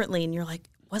scenes differently and you're like,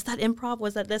 was that improv?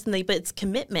 Was that this? But it's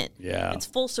commitment. Yeah. It's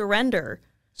full surrender.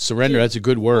 Surrender, that's a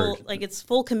good word. It's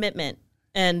full commitment.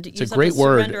 And it's a great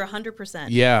word. Surrender 100%.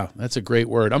 Yeah, that's a great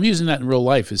word. I'm using that in real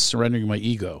life, is surrendering my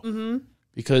ego. Mm-hmm.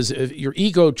 Because if your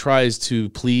ego tries to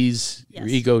please, your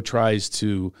ego tries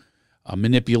to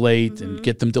manipulate and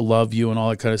get them to love you and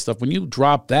all that kind of stuff. When you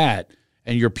drop that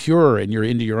and you're pure and you're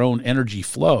into your own energy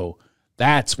flow,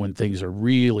 that's when things are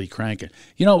really cranking.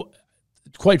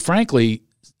 Quite frankly,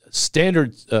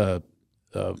 standard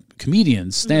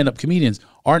comedians, stand-up comedians,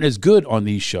 aren't as good on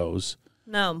these shows.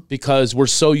 No. Because we're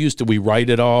so used to, we write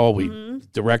it all, we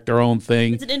direct our own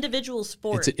thing. It's an individual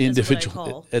sport. It's an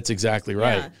individual. That's exactly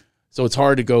right. Yeah. So it's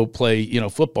hard to go play,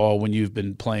 football when you've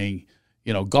been playing,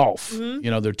 golf.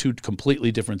 They're 2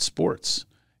 completely different sports.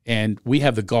 And we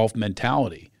have the golf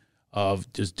mentality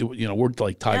of just we're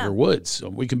like Tiger Woods. So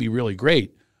we can be really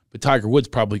great. But Tiger Woods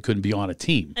probably couldn't be on a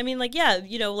team. I mean,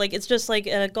 it's just like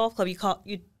at a golf club.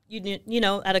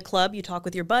 At a club, you talk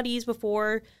with your buddies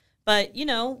before. But,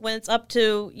 when it's up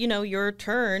to, your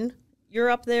turn, you're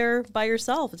up there by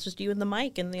yourself. It's just you and the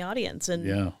mic and the audience.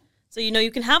 And so,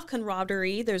 you can have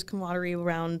camaraderie. There's camaraderie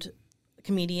around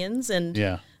comedians.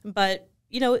 But,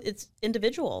 it's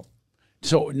individual.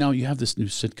 So now you have this new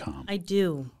sitcom. I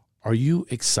do. Are you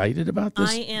excited about this?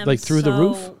 I am through the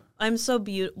roof? I'm so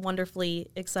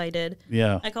wonderfully excited.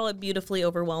 Yeah. I call it beautifully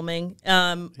overwhelming.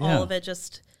 All of it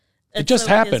just... It just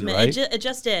happened, right? It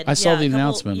just did. I saw the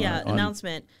announcement.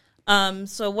 Announcement.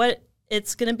 So what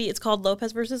it's going to be, it's called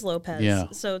Lopez versus Lopez. Yeah.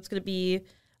 So it's going to be,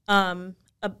 a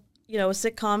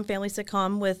sitcom, family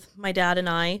sitcom with my dad and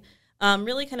I,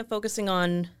 really kind of focusing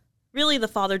on really the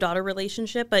father-daughter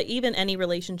relationship, but even any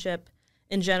relationship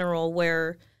in general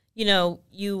where,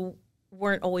 you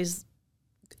weren't always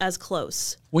as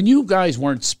close. When you guys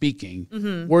weren't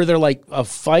speaking, were there like a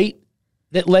fight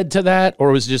that led to that?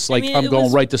 Or was it just like, I'm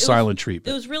going right to silent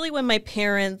treatment? It was really when my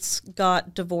parents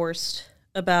got divorced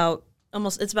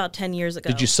it's about 10 years ago.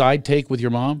 Did you side take with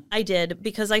your mom? I did,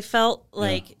 because I felt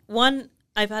like, one,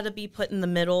 I've had to be put in the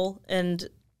middle and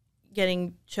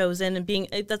getting chosen and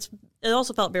it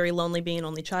also felt very lonely being an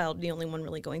only child, the only one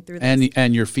really going through this.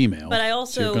 And you're female. But I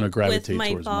also, so you're gonna gravitate with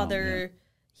my towards father, mom,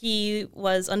 he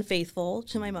was unfaithful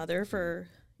to my mother for,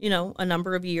 a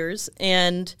number of years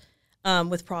and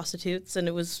with prostitutes. And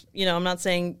it was, I'm not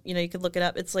saying, you could look it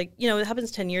up. It's like, it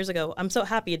happens 10 years ago. I'm so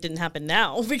happy it didn't happen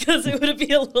now because it would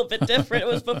be a little bit different. It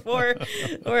was before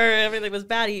where everything was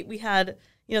bad. We had,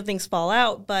 things fall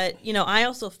out. But, I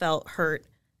also felt hurt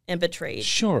and betrayed.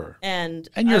 Sure. And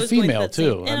you're female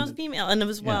too. And I was female and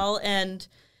as well. And,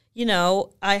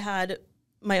 I had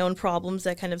my own problems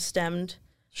that kind of stemmed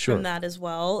from that as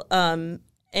well.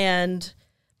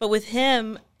 But with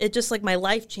him, it just like my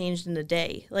life changed in a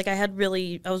day. Like I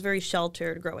was very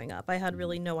sheltered growing up. I had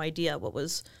really no idea what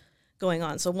was going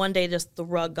on. So one day just the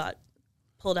rug got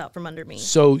pulled out from under me.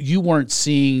 So you weren't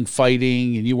seeing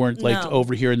fighting and you weren't like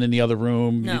over here and in the other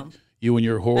room? No. You and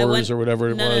your horrors or whatever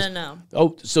it was? No.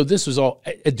 Oh, so this was all,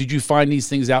 did you find these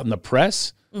things out in the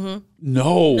press? Mm-hmm.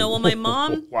 No. No, well, my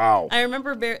mom, wow. I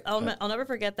remember, I'll never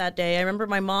forget that day. I remember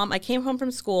my mom, I came home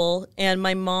from school and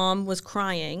my mom was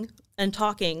crying and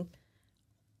talking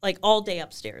like all day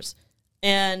upstairs.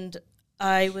 And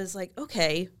I was like,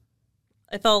 okay.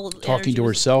 I felt talking to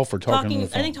herself or talking on the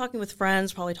phone? I think talking with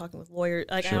friends, probably talking with lawyers.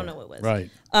 Like, I don't know what it was. Right.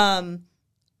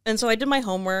 And so I did my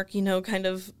homework, kind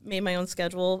of made my own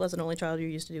schedule. As an only child, you're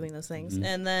used to doing those things.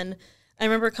 And then I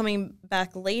remember coming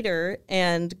back later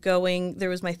and there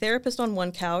was my therapist on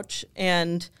one couch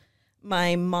and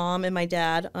my mom and my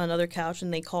dad on another couch,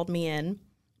 and they called me in.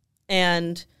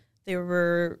 And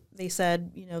they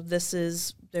said,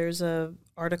 there's a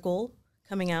article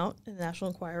coming out in the National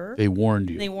Enquirer. They warned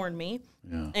you. They warned me.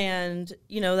 Yeah. And,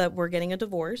 that we're getting a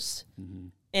divorce.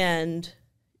 And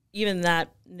even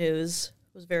that news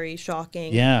was very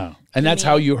shocking. Yeah. And that's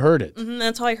how you heard it.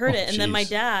 That's how I heard it. And then my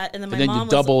dad, and then my and then mom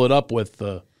you double it up with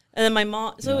the... And then my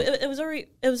mom, so it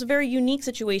was a very unique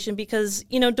situation because,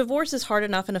 divorce is hard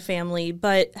enough in a family,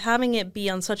 but having it be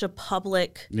on such a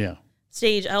public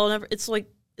stage,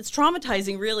 it's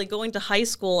traumatizing really. Going to high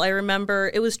school, I remember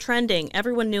it was trending.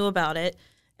 Everyone knew about it.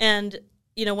 And,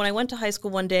 when I went to high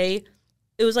school one day,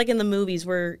 it was like in the movies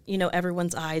where,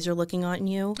 everyone's eyes are looking on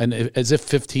you. And as if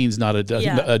 15's not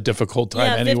a difficult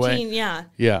time anyway. 15, yeah.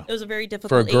 Yeah. It was a very difficult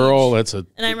for a girl, age.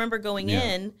 And I remember going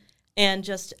in and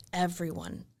just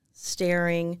everyone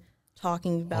staring,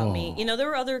 talking about me. There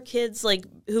were other kids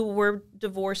who were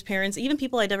divorced parents, even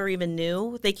people I never even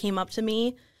knew. They came up to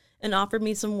me and offered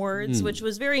me some words, which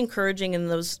was very encouraging. And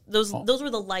those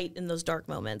were the light in those dark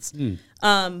moments.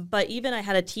 But even I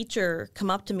had a teacher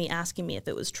come up to me asking me if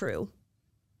it was true.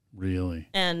 Really?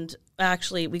 And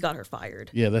actually, we got her fired.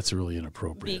 Yeah, that's really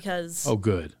inappropriate. Because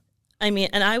good.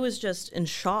 And I was just in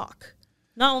shock.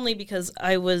 Not only because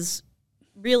I was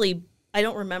really, I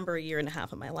don't remember a year and a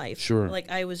half of my life. Sure.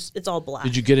 It's all black.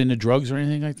 Did you get into drugs or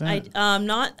anything like that?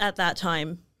 Not at that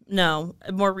time. No.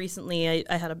 More recently,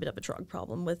 I had a bit of a drug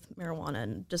problem with marijuana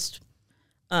and just.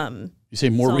 You say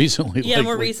more recently? Yeah,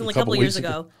 more recently, a couple years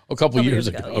ago. A couple years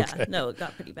ago. Yeah. Okay. No, it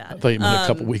got pretty bad. I thought you meant a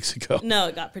couple weeks ago. No,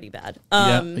 it got pretty bad.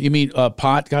 You mean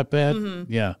pot got bad?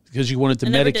 Mm-hmm. Yeah, because you wanted to I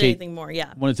medicate. Never did anything more.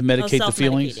 Yeah. Wanted to medicate the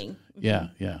feelings. Mm-hmm.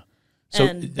 Yeah.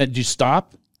 So did you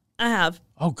stop? I have.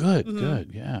 Oh, good,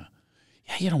 good. Yeah.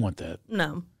 Yeah, you don't want that.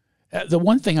 No. The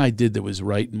one thing I did that was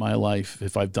right in my life,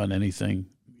 if I've done anything,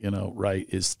 right,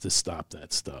 is to stop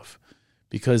that stuff.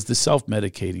 Because the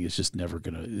self-medicating is just never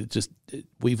going to,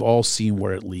 we've all seen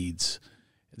where it leads.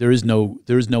 There is no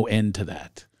end to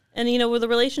that. And, with the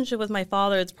relationship with my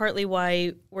father, it's partly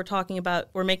why we're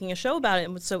making a show about it.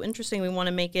 And what's so interesting, we want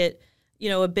to make it,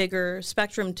 a bigger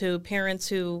spectrum to parents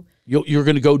who. You're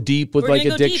going to go deep with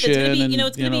addiction. Deep. It's going to be,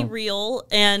 it's going to be real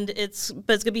but it's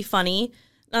going to be funny.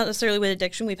 Not necessarily with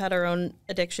addiction. We've had our own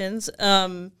addictions.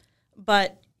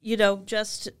 But,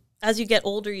 just as you get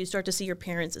older, you start to see your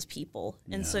parents as people.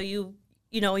 And so you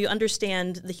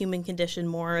understand the human condition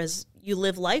more as you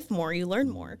live life more, you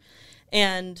learn more.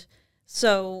 And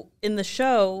so in the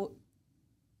show,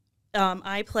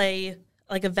 I play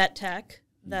like a vet tech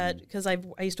because I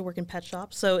used to work in pet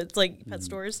shops. So it's like pet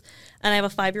stores. And I have a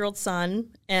 5-year-old son.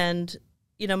 And,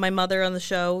 my mother on the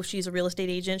show, she's a real estate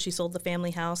agent. She sold the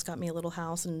family house, got me a little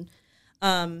house. And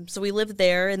so we lived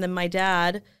there. And then my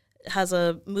dad has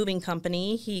a moving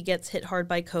company. He gets hit hard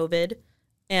by COVID,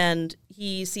 and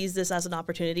he sees this as an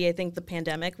opportunity. I think the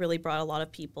pandemic really brought a lot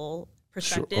of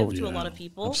perspective to a lot of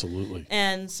people. Absolutely.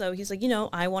 And so he's like,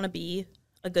 I want to be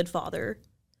a good father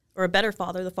or a better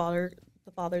father, the father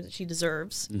that she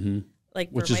deserves. Mm-hmm.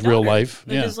 Which is real life.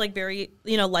 Which is very,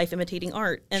 life imitating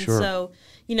art. And so,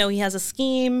 he has a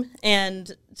scheme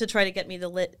and to try to get me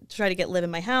live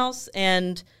in my house.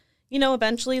 And,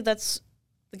 eventually that's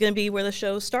going to be where the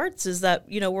show starts, is that,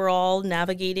 we're all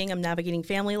navigating. I'm navigating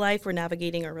family life. We're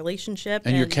navigating our relationship.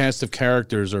 And your cast of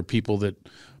characters are people that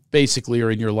basically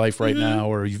are in your life right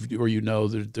now, or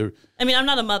they're. I mean, I'm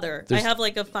not a mother. I have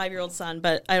like a 5-year-old son,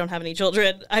 but I don't have any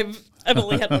children. I've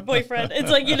only had one boyfriend.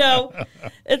 It's like,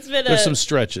 it's been There's some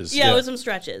stretches. Yeah, it was some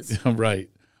stretches. Right.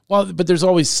 Well, but there's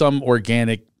always some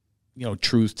organic,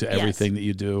 truth to everything that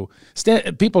you do.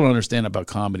 People don't understand about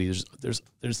comedy. There's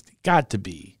got to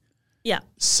be. Yeah,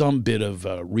 some bit of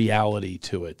reality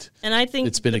to it. And I think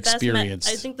it's been experienced.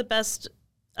 I think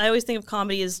I always think of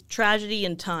comedy as tragedy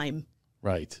and time.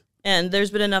 Right. And there's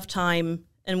been enough time,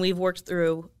 and we've worked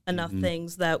through enough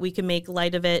things that we can make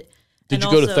light of it. Did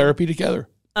you go to therapy together?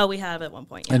 Oh, we have at one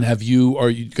point. Yeah. And are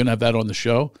you going to have that on the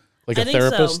show? Like a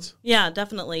therapist? So. Yeah,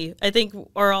 definitely. I think,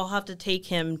 or I'll have to take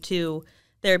him to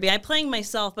therapy. I'm playing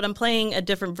myself, but I'm playing a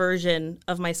different version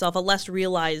of myself, a less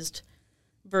realized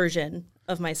version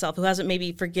of myself, who hasn't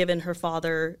maybe forgiven her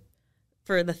father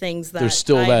for the things that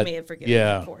I may have forgiven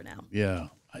him for now. Yeah.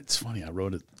 It's funny. I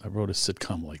wrote a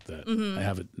sitcom like that. Mm-hmm. I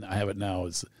have it now.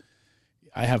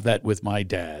 I have that with my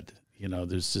dad.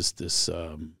 There's just this.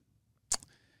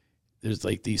 There's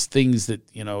like these things that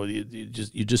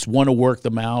you just want to work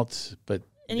them out, but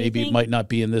And you maybe it think- might not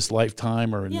be in this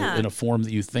lifetime or Yeah. in a form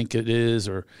that you think it is,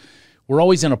 or we're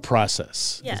always in a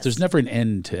process. Yes. There's never an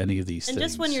end to any of these And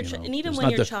things. just when you're you know. and even There's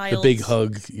when not your the big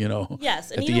hug,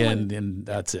 Yes, and at the even when- end, and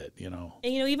that's it, And,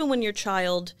 even when your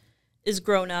child is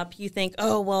grown up, you think,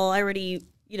 oh, well, I already,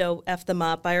 effed them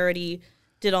up. I already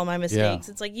did all my mistakes.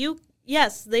 It's like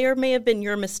yes, they may have been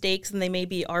your mistakes and they may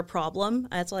be our problem.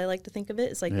 That's how I like to think of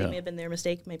it. It's like they may have been their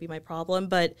mistake, maybe my problem.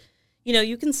 But,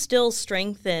 you can still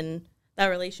strengthen that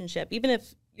relationship. Even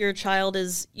if your child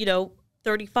is,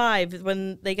 35,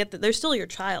 when they get they're still your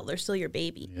child. They're still your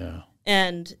baby. Yeah.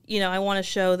 And, I want to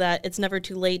show that it's never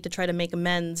too late to try to make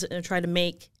amends and try to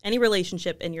make any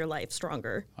relationship in your life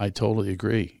stronger. I totally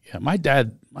agree. Yeah, my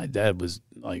dad was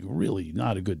like really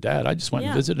not a good dad. I just went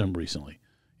and visited him recently,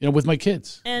 with my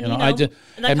kids. And, I just,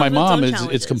 and that and my comes with its mom own is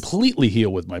challenges. completely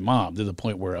healed with my mom to the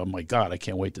point where, oh my God, I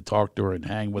can't wait to talk to her and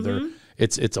hang with Mm-hmm. her.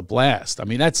 It's a blast. I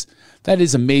mean, that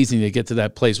is amazing to get to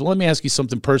that place. Well, let me ask you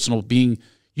something personal.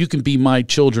 You can be my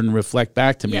children and reflect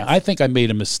back to me. Yes. I think I made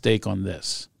a mistake on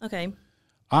this. Okay.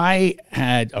 I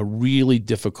had a really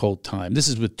difficult time. This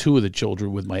is with two of the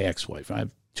children with my ex-wife. I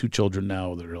have two children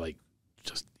now that are like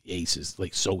just aces,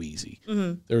 like so easy.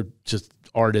 Mm-hmm. They're just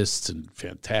artists and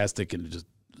fantastic, and just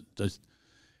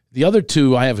the other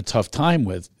two I have a tough time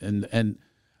with, and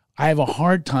I have a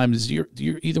hard time. Does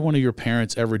either one of your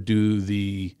parents ever do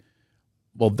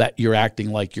that you're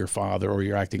acting like your father or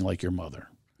you're acting like your mother?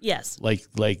 Yes. Like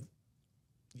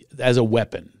as a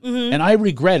weapon. Mm-hmm. And I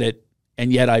regret it,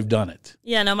 and yet I've done it.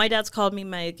 Yeah, no, my dad's called me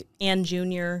my Ann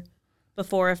Jr.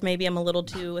 before if maybe I'm a little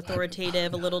too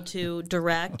authoritative, a little too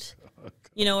direct.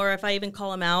 Or if I even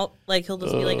call him out, like he'll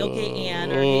just be like, okay,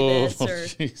 Ann, or hey this, or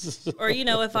Jesus. or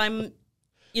if I'm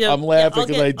I'm laughing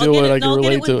because I do it. I can I'll get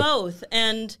relate it with to it. both.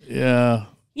 And Yeah.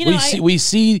 I- we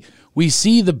see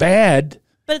the bad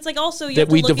but it's like also you that have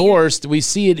to we look at divorced. We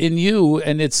see it in you,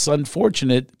 and it's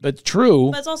unfortunate but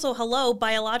true. but it's also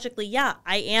biologically, yeah,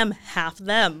 I am half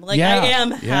them. Like Yeah, I am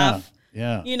yeah, half.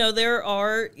 yeah.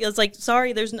 It's like,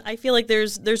 sorry, I feel like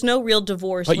there's no real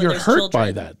divorce. But when you're there's hurt children.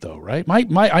 by that, though, right?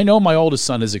 I know my oldest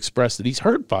son has expressed that he's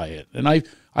hurt by it, and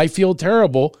I feel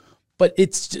terrible. But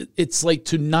it's like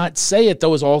to not say it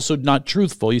though is also not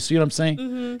truthful. You see what I'm saying?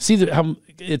 Mm-hmm. See how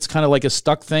it's kind of like a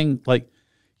stuck thing. Like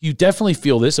you definitely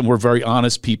feel this, and we're very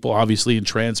honest people, obviously, and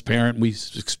transparent. We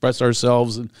express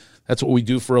ourselves, and that's what we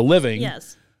do for a living.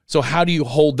 Yes. So how do you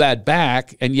hold that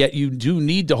back? And yet you do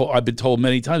need to hold. I've been told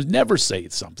many times, never say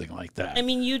something like that. I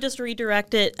mean, you just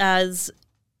redirect it as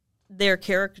their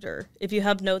character. If you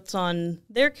have notes on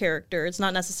their character, it's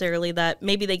not necessarily that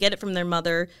maybe they get it from their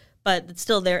mother, but it's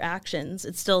still their actions.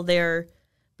 It's still their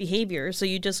behavior. So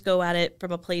you just go at it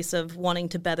from a place of wanting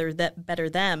to better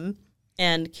them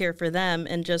and care for them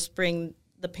and just bring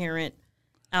the parent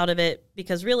out of it,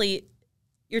 because really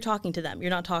you're talking to them. You're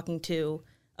not talking to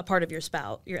a part of your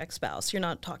ex-spouse. You're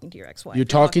not talking to your ex-wife. You're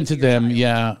talking to your them, child.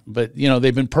 yeah. But,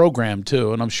 they've been programmed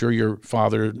too. And I'm sure your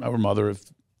father or mother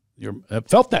have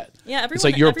felt that. Yeah, it's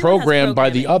like you're everyone has programmed by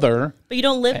the programming. other. But you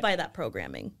don't live by that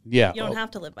programming. Yeah. You don't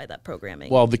have to live by that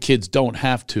programming. Well, the kids don't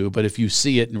have to, but if you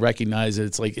see it and recognize it,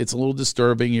 it's like it's a little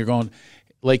disturbing. You're going,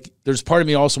 like, there's part of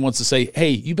me also wants to say, hey,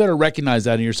 you better recognize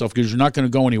that in yourself, because you're not going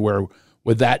to go anywhere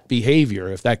with that behavior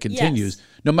if that continues, Yes.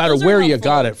 no matter Those are where you helpful.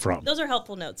 got it from. Those are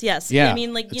helpful notes. Yes. Yeah. I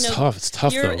mean, like, It's tough. It's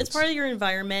tough, though. It's part of your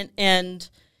environment, and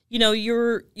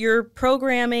your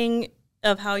programming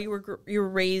of how you were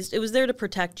raised. It was there to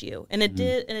protect you, and it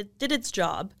did its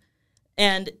job.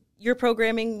 And your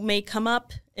programming may come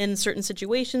up in certain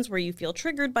situations where you feel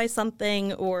triggered by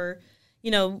something, or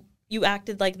you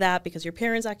acted like that because your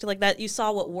parents acted like that. You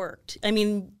saw what worked. I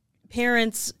mean,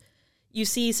 parents, you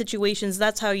see situations.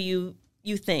 That's how you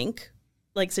think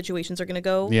like situations are going to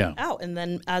go out, and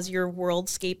then as your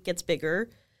worldscape gets bigger,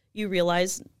 you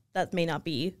realize that may not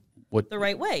be the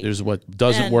right way. There's what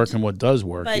doesn't work and what does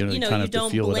work. But you kind of have to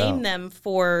don't feel blame it out. them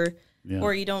for,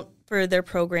 or you don't for their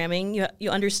programming. You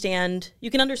understand.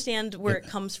 You can understand where it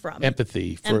comes from.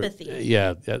 Empathy. Empathy.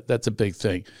 Yeah, that's a big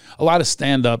thing. A lot of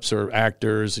stand-ups or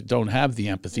actors don't have the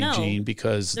empathy gene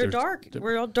because they're dark.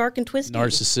 We're all dark and twisted.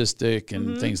 Narcissistic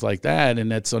and things like that,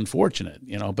 and that's unfortunate,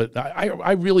 But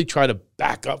I really try to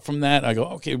back up from that. I go,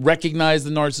 okay, recognize the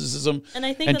narcissism, and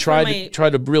I think that's try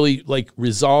to really like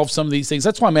resolve some of these things.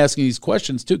 That's why I'm asking these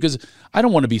questions too, because I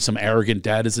don't want to be some arrogant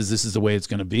dad that says this is the way it's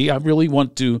going to be. I really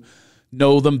want to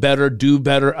know them better, do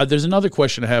better. There's another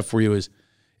question I have for you: is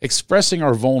expressing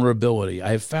our vulnerability. I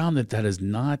have found that is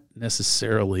not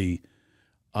necessarily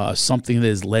something that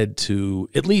has led to,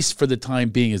 at least for the time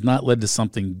being, has not led to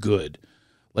something good,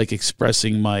 like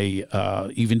expressing my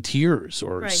even tears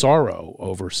or sorrow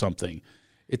over something.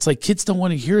 It's like kids don't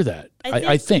want to hear that.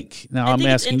 I think. Now I'm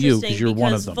asking you because you're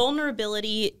one of them.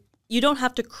 Vulnerability, you don't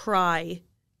have to cry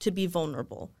to be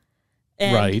vulnerable.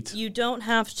 And right. You don't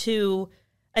have to,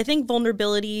 I think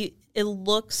vulnerability, it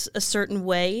looks a certain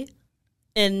way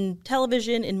in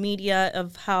television, in media,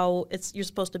 of how you're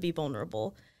supposed to be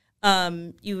vulnerable.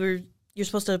 You're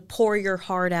supposed to pour your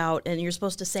heart out and you're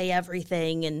supposed to say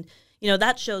everything. And,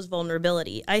 that shows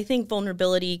vulnerability. I think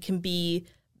vulnerability can be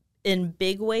in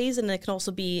big ways and it can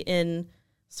also be in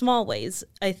small ways.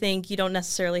 I think you don't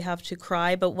necessarily have to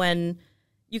cry, but when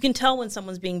you can tell when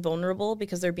someone's being vulnerable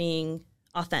because they're being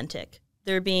authentic.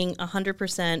 They're being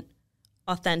 100%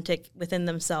 authentic within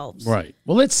themselves. Right.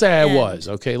 Well, let's say I was,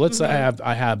 okay? Let's say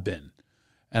I have been.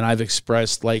 And I've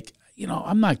expressed, like,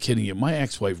 I'm not kidding you. My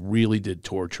ex-wife really did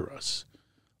torture us.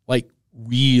 Like,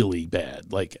 really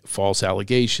bad. Like, false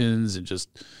allegations and just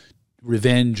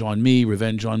revenge on me.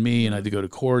 And I had to go to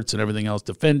courts and everything else,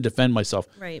 defend myself.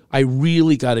 Right. I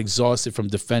really got exhausted from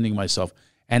defending myself.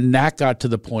 And that got to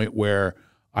the point where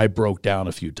I broke down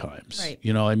a few times. Right.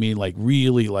 You know what I mean? Like,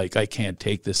 really, like, I can't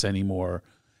take this anymore.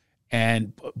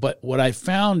 But what I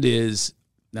found is,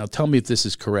 now tell me if this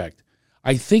is correct,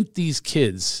 I think these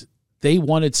kids, they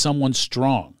wanted someone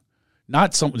strong,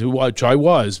 not someone who I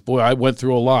was. Boy, I went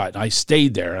through a lot. I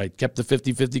stayed there. I kept the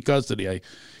 50-50 custody. I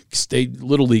stayed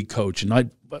Little League coach, and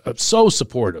I'm so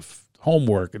supportive,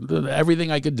 homework, and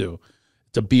everything I could do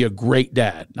to be a great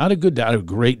dad. Not a good dad, a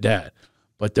great dad.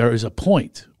 But there is a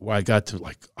point where I got to,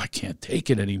 like, I can't take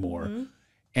it anymore. Mm-hmm.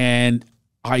 And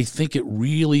I think it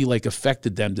really, like,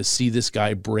 affected them to see this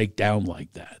guy break down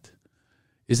like that.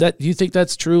 Do you think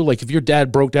that's true? Like, if your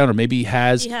dad broke down, or maybe he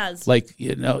has. Like,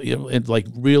 and like,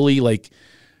 really, like,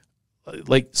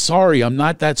 sorry, I'm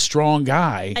not that strong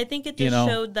guy. I think it just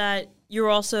showed that you're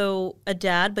also a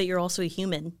dad, but you're also a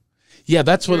human. Yeah,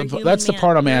 that's the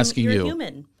part I'm asking you. You're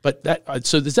human. But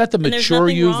so is that the mature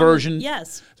you version?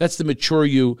 Yes. That's the mature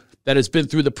you that has been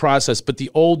through the process. But the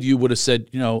old you would have said,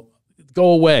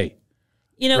 go away.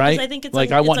 Right? I think it's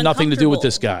like, I want nothing to do with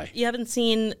this guy. You haven't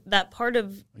seen that part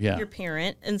of your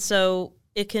parent, and so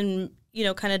it can,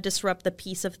 kind of disrupt the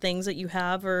piece of things that you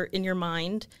have or in your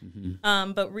mind.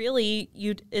 Mm-hmm. But really,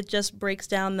 it just breaks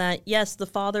down that yes, the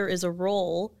father is a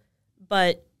role,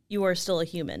 but you are still a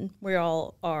human. We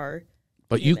all are.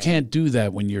 But human. You can't do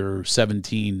that when you're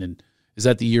 17. And is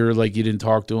that the year, like, you didn't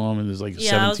talk to him and it was like 17?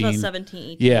 Yeah, I was about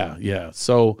 17. Yeah.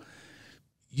 So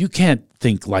you can't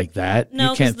think like that.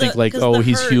 No, you can't think like, oh,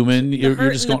 he's human. You're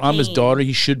just going, I'm his daughter.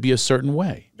 He should be a certain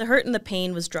way. The hurt and the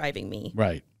pain was driving me.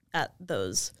 Right. At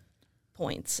those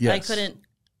points. Yes. I couldn't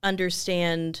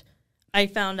understand. I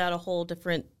found out a whole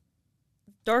different,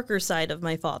 darker side of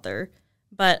my father,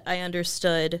 but I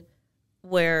understood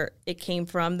where it came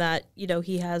from, that,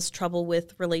 he has trouble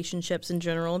with relationships in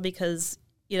general because,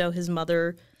 his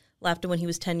mother left him when he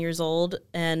was 10 years old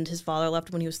and his father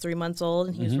left when he was 3 months old,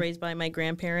 and he was raised by my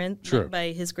grandparents, by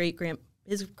his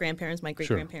grandparents, my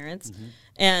great-grandparents. Mm-hmm.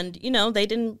 And, they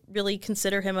didn't really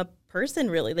consider him a person,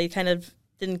 really. They kind of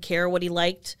didn't care what he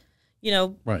liked,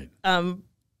 right.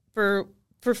 For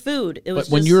food. It was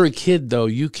when you're a kid, though,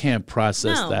 you can't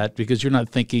process that because you're not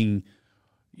thinking...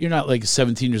 You're not like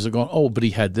 17 years old going, oh, but he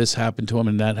had this happen to him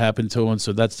and that happened to him,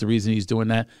 so that's the reason he's doing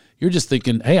that. You're just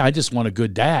thinking, hey, I just want a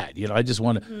good dad. I just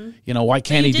want to, why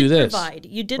can't he do this?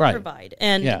 You did provide.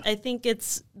 And I think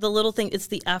it's the little thing, it's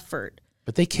the effort.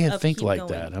 But they can't think like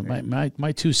that.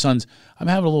 My two sons, I'm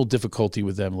having a little difficulty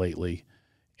with them lately.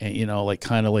 And, like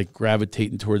kind of like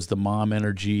gravitating towards the mom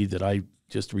energy that I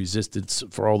just resisted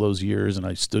for all those years, and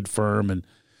I stood firm.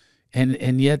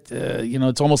 And yet,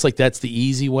 it's almost like that's the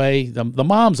easy way. The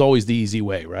mom's always the easy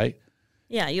way, right?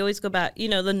 Yeah, you always go back.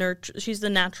 The nurture. She's the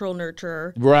natural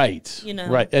nurturer. Right.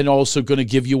 Right. And also going to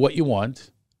give you what you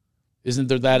want. Isn't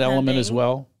there that element as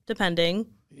well? Depending.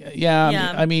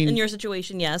 Yeah. I mean, in your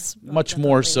situation, yes. Much definitely.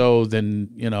 More so than,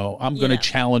 I'm going to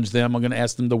challenge them. I'm going to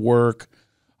ask them to work.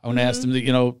 I'm going to ask them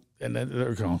to, and then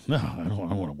they're going, no, I don't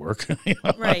want to work.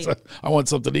 Right. I want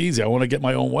something easy. I want to get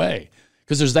my own way.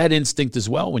 Because there's that instinct as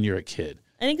well when you're a kid.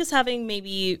 I think it's having,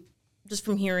 maybe, just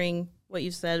from hearing what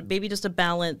you said, maybe just a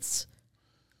balance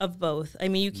of both. I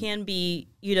mean, you can be,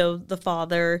 the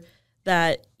father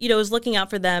that, is looking out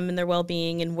for them and their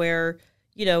well-being and where,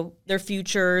 their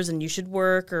futures, and you should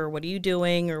work, or what are you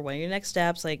doing, or what are your next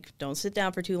steps? Like, don't sit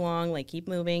down for too long, like, keep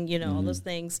moving, all those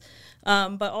things.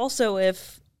 But also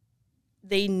if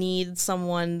they need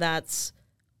someone that's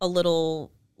a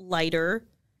little lighter,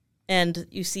 and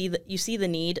you see the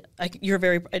need. I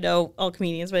know all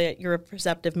comedians, but you're a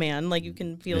perceptive man. Like, you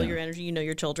can feel your energy.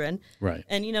 Your children, right?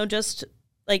 And just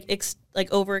like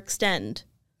overextend.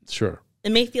 Sure.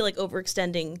 It may feel like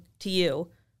overextending to you,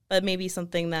 but maybe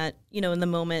something that, in the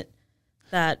moment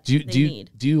that Do you they do you need.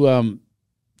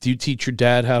 do you teach your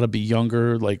dad how to be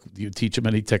younger? Like, do you teach him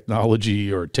any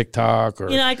technology or TikTok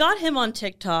or? I got him on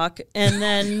TikTok, and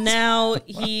then now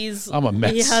I'm a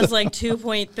mess. He has like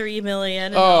 2.3 million.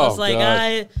 And Oh, I was like,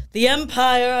 God. the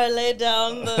empire. I laid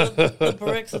down the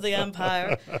bricks of the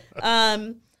empire.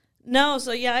 No,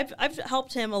 so yeah, I've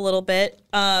helped him a little bit.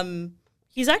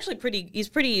 He's actually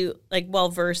pretty like well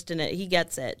versed in it. He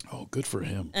gets it, Oh, good for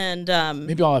him. and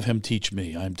Maybe I'll have him teach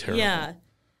me. I'm terrible. yeah,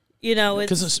 it's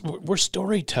Because we're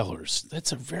storytellers.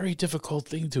 That's a very difficult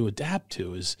thing to adapt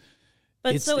to.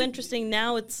 But It's- it's so interesting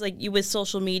now. It's like with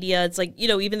social media. It's like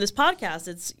even this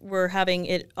podcast. We're having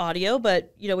it audio,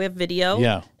 but we have video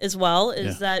Yeah. as well.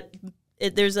 Is Yeah.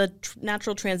 that there's a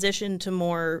natural transition to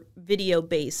more video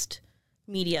based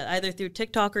media, either through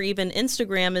TikTok or even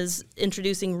Instagram is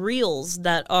introducing reels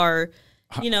that are,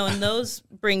 and those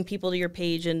bring people to your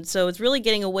page, and so it's really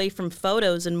getting away from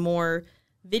photos and more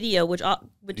video, which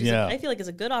is Yeah. I feel like is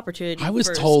a good opportunity I was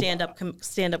for told-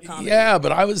 stand up comedy. Yeah,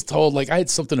 but I was told like I had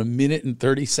something a minute and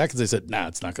 30 seconds. They said, nah,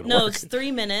 it's not going to No, work. it's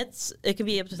 3 minutes. It can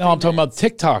be up to. No, I'm talking about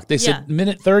TikTok. They said Yeah.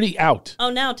 minute 30 out. Oh,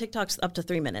 now TikTok's up to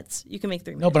 3 minutes. You can make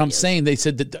 3 minutes. No, but I'm saying they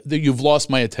said that you've lost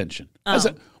my attention. I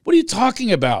said, what are you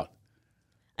talking about?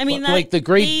 I mean, Like the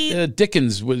great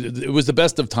Dickens, it was the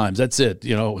best of times. That's it.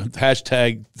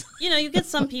 Hashtag. you get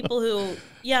some people who,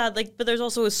 but there's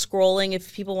also a scrolling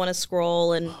if people want to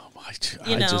scroll and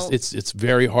It's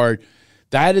very hard.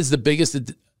 That is the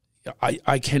biggest.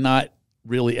 I cannot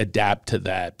really adapt to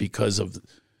that because of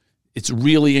it's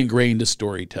really ingrained to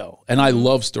storytell, and I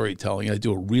love storytelling. I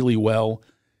do it really well.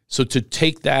 So to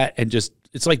take that and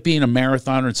it's like being a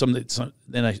marathoner and something.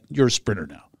 Then you're a sprinter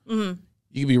now. Mm-hmm.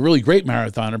 You can be a really great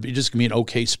marathoner, but you just can be an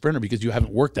okay sprinter because you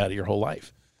haven't worked at it your whole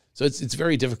life. So it's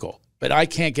very difficult. But I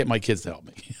can't get my kids to help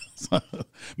me.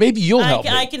 Maybe you'll help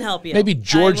me. I can help you. Maybe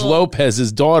George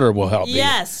Lopez's daughter will help me.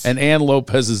 Yes. And Ann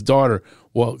Lopez's daughter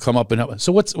will come up and help.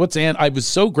 So what's Ann? I was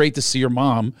so great to see your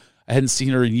mom. I hadn't seen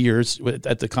her in years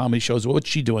at the comedy shows. What's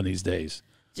she doing these days?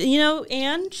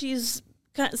 Anne, she's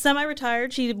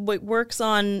semi-retired. She works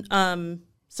on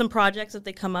some projects that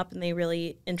they come up and they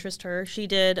really interest her. She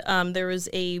did. There was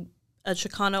a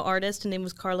Chicano artist. His name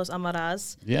was Carlos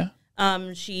Amaraz. Yeah.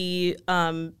 She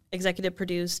executive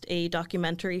produced a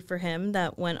documentary for him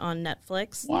that went on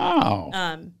Netflix. Wow.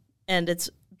 And it's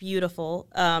beautiful.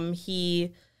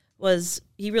 He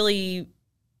really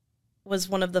was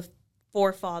one of the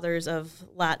forefathers of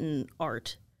Latin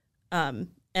art. And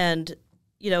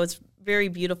it's very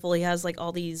beautiful. He has like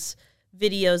all these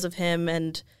videos of him,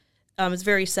 and it's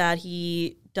very sad.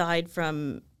 He died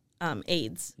from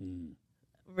AIDS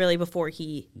really before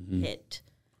he hit.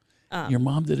 Your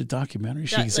mom did a documentary.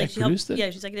 She produced it. Yeah,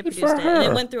 she executive Good produced for it, and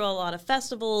her. it went through a lot of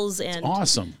festivals. And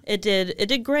Awesome. It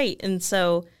did great, and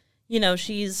so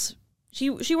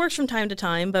she works from time to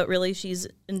time, but really she's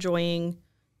enjoying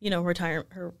retirement.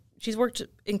 She's worked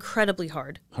incredibly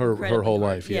hard Her whole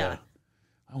life. Yeah. Yeah.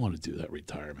 I want to do that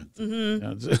retirement.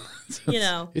 Mm-hmm.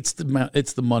 It's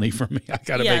the money for me. I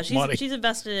got to make money. She's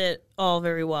invested it all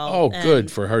very well. Oh, and,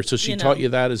 good for her. So she taught you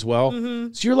that as well.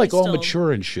 Mm-hmm. So you're like all still-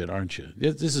 mature and shit, aren't you?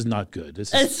 This is not good.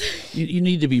 This is you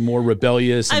need to be more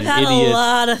rebellious. And I've had an idiot. a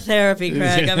lot of therapy,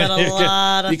 Craig. I've had a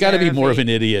lot of You got to be more of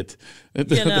therapy. an idiot.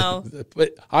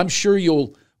 But I'm sure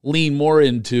you'll lean more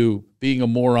into being a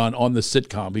moron on the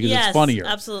sitcom because Yes, it's funnier.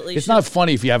 absolutely. It's not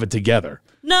funny if you have it together.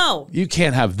 No. You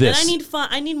can't have this. And I need fun.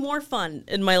 I need more fun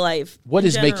in my life. What in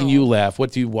is making general. you laugh?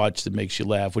 What do you watch that makes you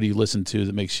laugh? What do you listen to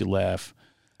that makes you laugh?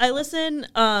 I listen.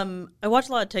 I watch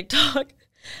a lot of TikTok.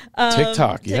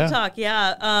 TikTok, yeah. TikTok,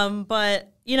 yeah.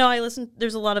 But I listen.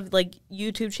 There's a lot of like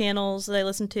YouTube channels that I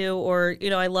listen to, or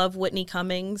I love Whitney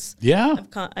Cummings. Yeah.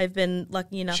 I've been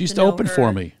lucky enough. She used to to know open her.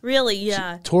 for me. Really,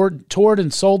 yeah. Toured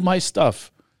and sold my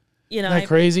stuff. Isn't that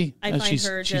crazy? I And find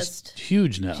her she's just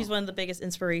huge now. She's one of the biggest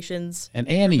inspirations. And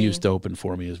Annie me. used to open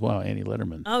for me as well. Annie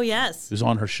Letterman. Oh yes, Who's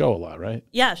on her show a lot, right?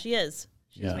 yeah, she is.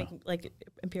 She's Yeah. making like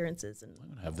appearances and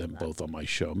Have them both on my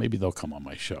show. Maybe they'll come on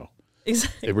my show.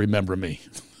 exactly. They remember me.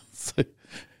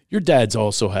 Your dad's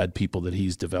also had people that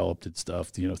he's developed and stuff,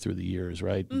 through the years,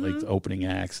 right? Like the opening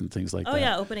acts and things like Oh that.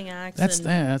 yeah, opening acts.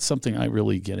 That's something I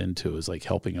really get into is like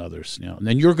helping others, And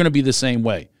then you're going to be the same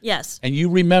way. Yes, And you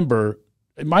remember,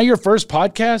 am I your first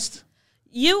podcast?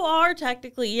 you are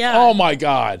technically. Yeah. Oh my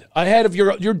God! Ahead of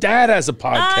your dad has a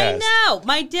podcast. I know.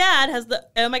 My dad has the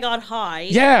Oh My God Hi.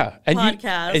 Yeah, and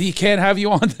Podcast. and he can't have you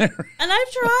on there. And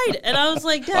I've tried, and I was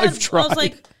like, Dad. I've tried. I was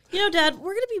like, Dad,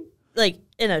 we're gonna be like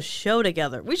in a show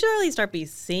together. We should really start being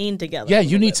seen together. Yeah, a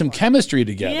you little need bit some more. chemistry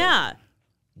together. Yeah.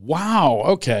 Wow.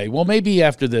 Okay. Well, maybe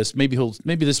after this, maybe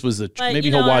this was the, But, maybe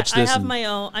you know, he'll watch I this. have my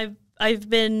own. I've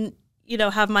been, you know,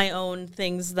 have my own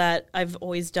things that I've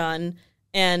always done,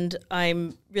 and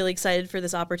I'm really excited for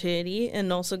this opportunity,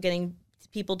 and also getting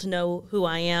people to know who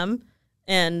I am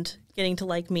and getting to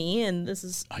like me. And this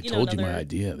is, I you told know, you my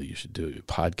idea that you should do a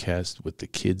podcast with the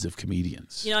kids of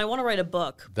comedians. You know, I want to write a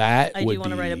book. That I would do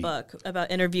want to write a book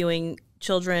about interviewing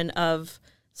children of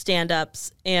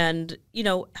stand-ups and, you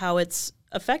know, how it's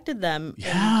affected them.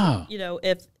 Yeah. And, you know,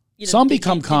 if you know, Some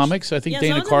become comics. I think some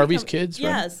Dana of them Carvey's become- kids, right?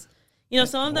 Yes. You know,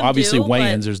 some of them Obviously, do, but,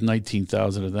 Wayans, there's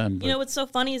 19,000 of them. But you know, what's so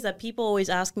funny is that people always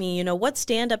ask me, you know, what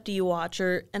stand-up do you watch?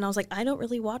 And I was like, I don't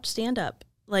really watch stand-up.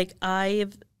 Like,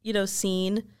 I've, you know,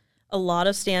 seen a lot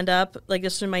of stand-up, like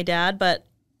just from my dad, but,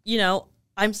 you know,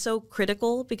 I'm so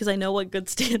critical because I know what good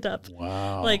stand-up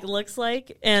like looks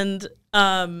like. And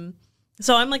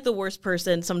so I'm like the worst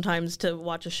person sometimes to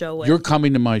watch a show with. You're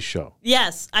coming to my show.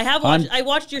 Yes, I have watched. I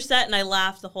watched your set and I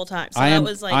laughed the whole time. So I am, that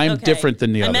was like, I'm okay. different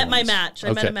than the other I met my ones. match.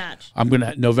 I met a match. I'm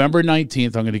gonna November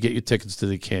 19th. I'm gonna get you tickets to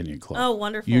the Canyon Club. Oh,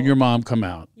 wonderful. You and your mom come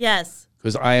out Yes.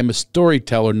 because I am a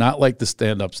storyteller, not like the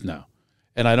stand-ups now,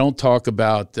 and I don't talk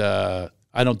about.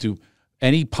 I don't do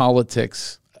any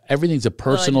politics. Everything's a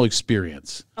personal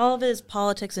experience. All of it is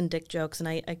politics and dick jokes, and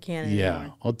I can't anymore. Yeah,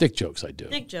 well, dick jokes I do.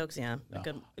 Dick jokes, yeah. A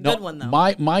good No, one, though.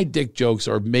 My dick jokes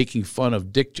are making fun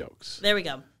of dick jokes. There we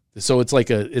go. So it's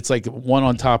like one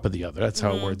on top of the other. That's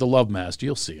how it works. The Love Master,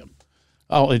 you'll see him.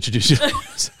 I'll introduce you.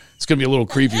 It's gonna be a little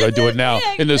creepy if I do it now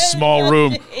in this small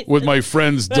room with my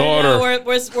friend's daughter.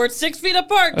 We're 6 feet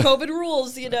apart. COVID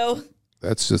rules, you know.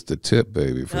 That's just a tip,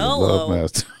 baby, for Hello. the Love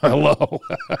Master. Hello.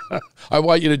 I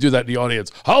want you to do that in the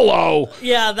audience. Hello.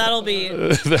 Yeah, that'll be.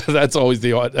 That's always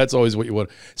what you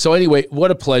want. So anyway, what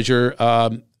a pleasure.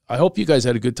 I hope you guys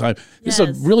had a good time. This is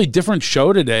Yes. a really different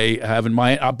show today. Having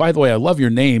by the way, I love your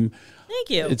name.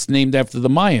 Thank you. It's named after the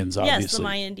Mayans, obviously. Yes, the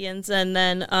Maya Indians, and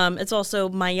then it's also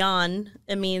Mayan.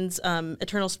 It means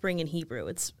eternal spring in Hebrew.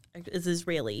 It's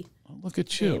Israeli. Oh, look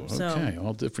at you. name, so- Okay,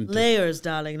 all different. Layers,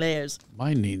 darling, layers.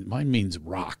 Mine means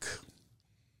rock.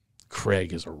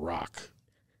 Craig is a rock.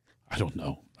 I don't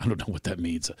know what that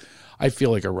means. I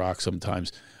feel like a rock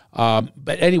sometimes. But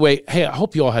anyway, hey, I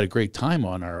hope you all had a great time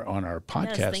on our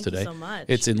podcast thank today. you so much.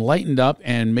 It's enlightened up,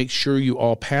 and make sure you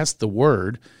all pass the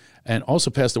word. And also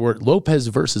pass the word. Lopez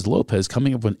versus Lopez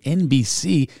coming up on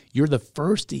NBC. You're the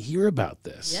first to hear about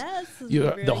this. Yes, this You, is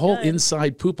really the whole good.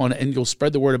 inside poop on it, and you'll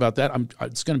spread the word about that.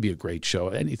 It's going to be a great show.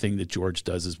 Anything that George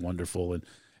does is wonderful, and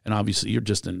obviously you're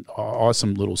just an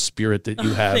awesome little spirit that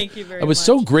you have. Thank you very It was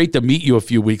so much. great to meet you a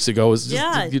few weeks ago.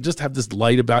 You just have this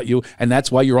light about you, and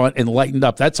that's why you're on Enlightened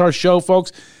Up. That's our show,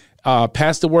 folks.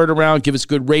 Pass the word around. Give us a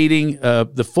good rating,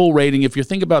 the full rating. If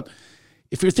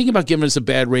you're thinking about giving us a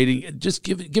bad rating, just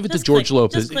give it to Just George click-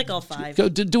 Lopez. just click all 5. Go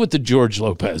do it to George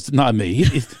Lopez, not me.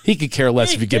 He could care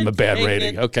less if you give him a bad Take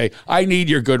rating. it. Okay, I need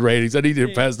your good ratings. I need you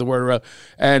to pass the word around.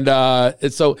 And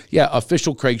so yeah,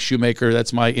 official Craig Shoemaker.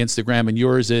 That's my Instagram, and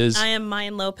yours is. I am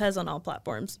Mayan Lopez on all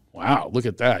platforms. Wow, look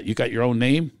at that! You got your own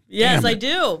name. Yes, Damn I it.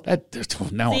 do.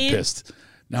 Now See? I'm pissed.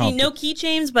 Now See, no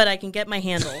keychains, but I can get my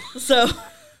handle. So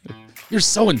You're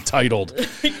so entitled.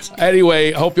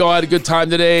 Anyway, I hope you all had a good time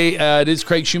today. It is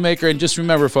Craig Shoemaker, and just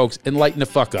remember, folks, enlighten the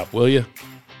fuck up, will you?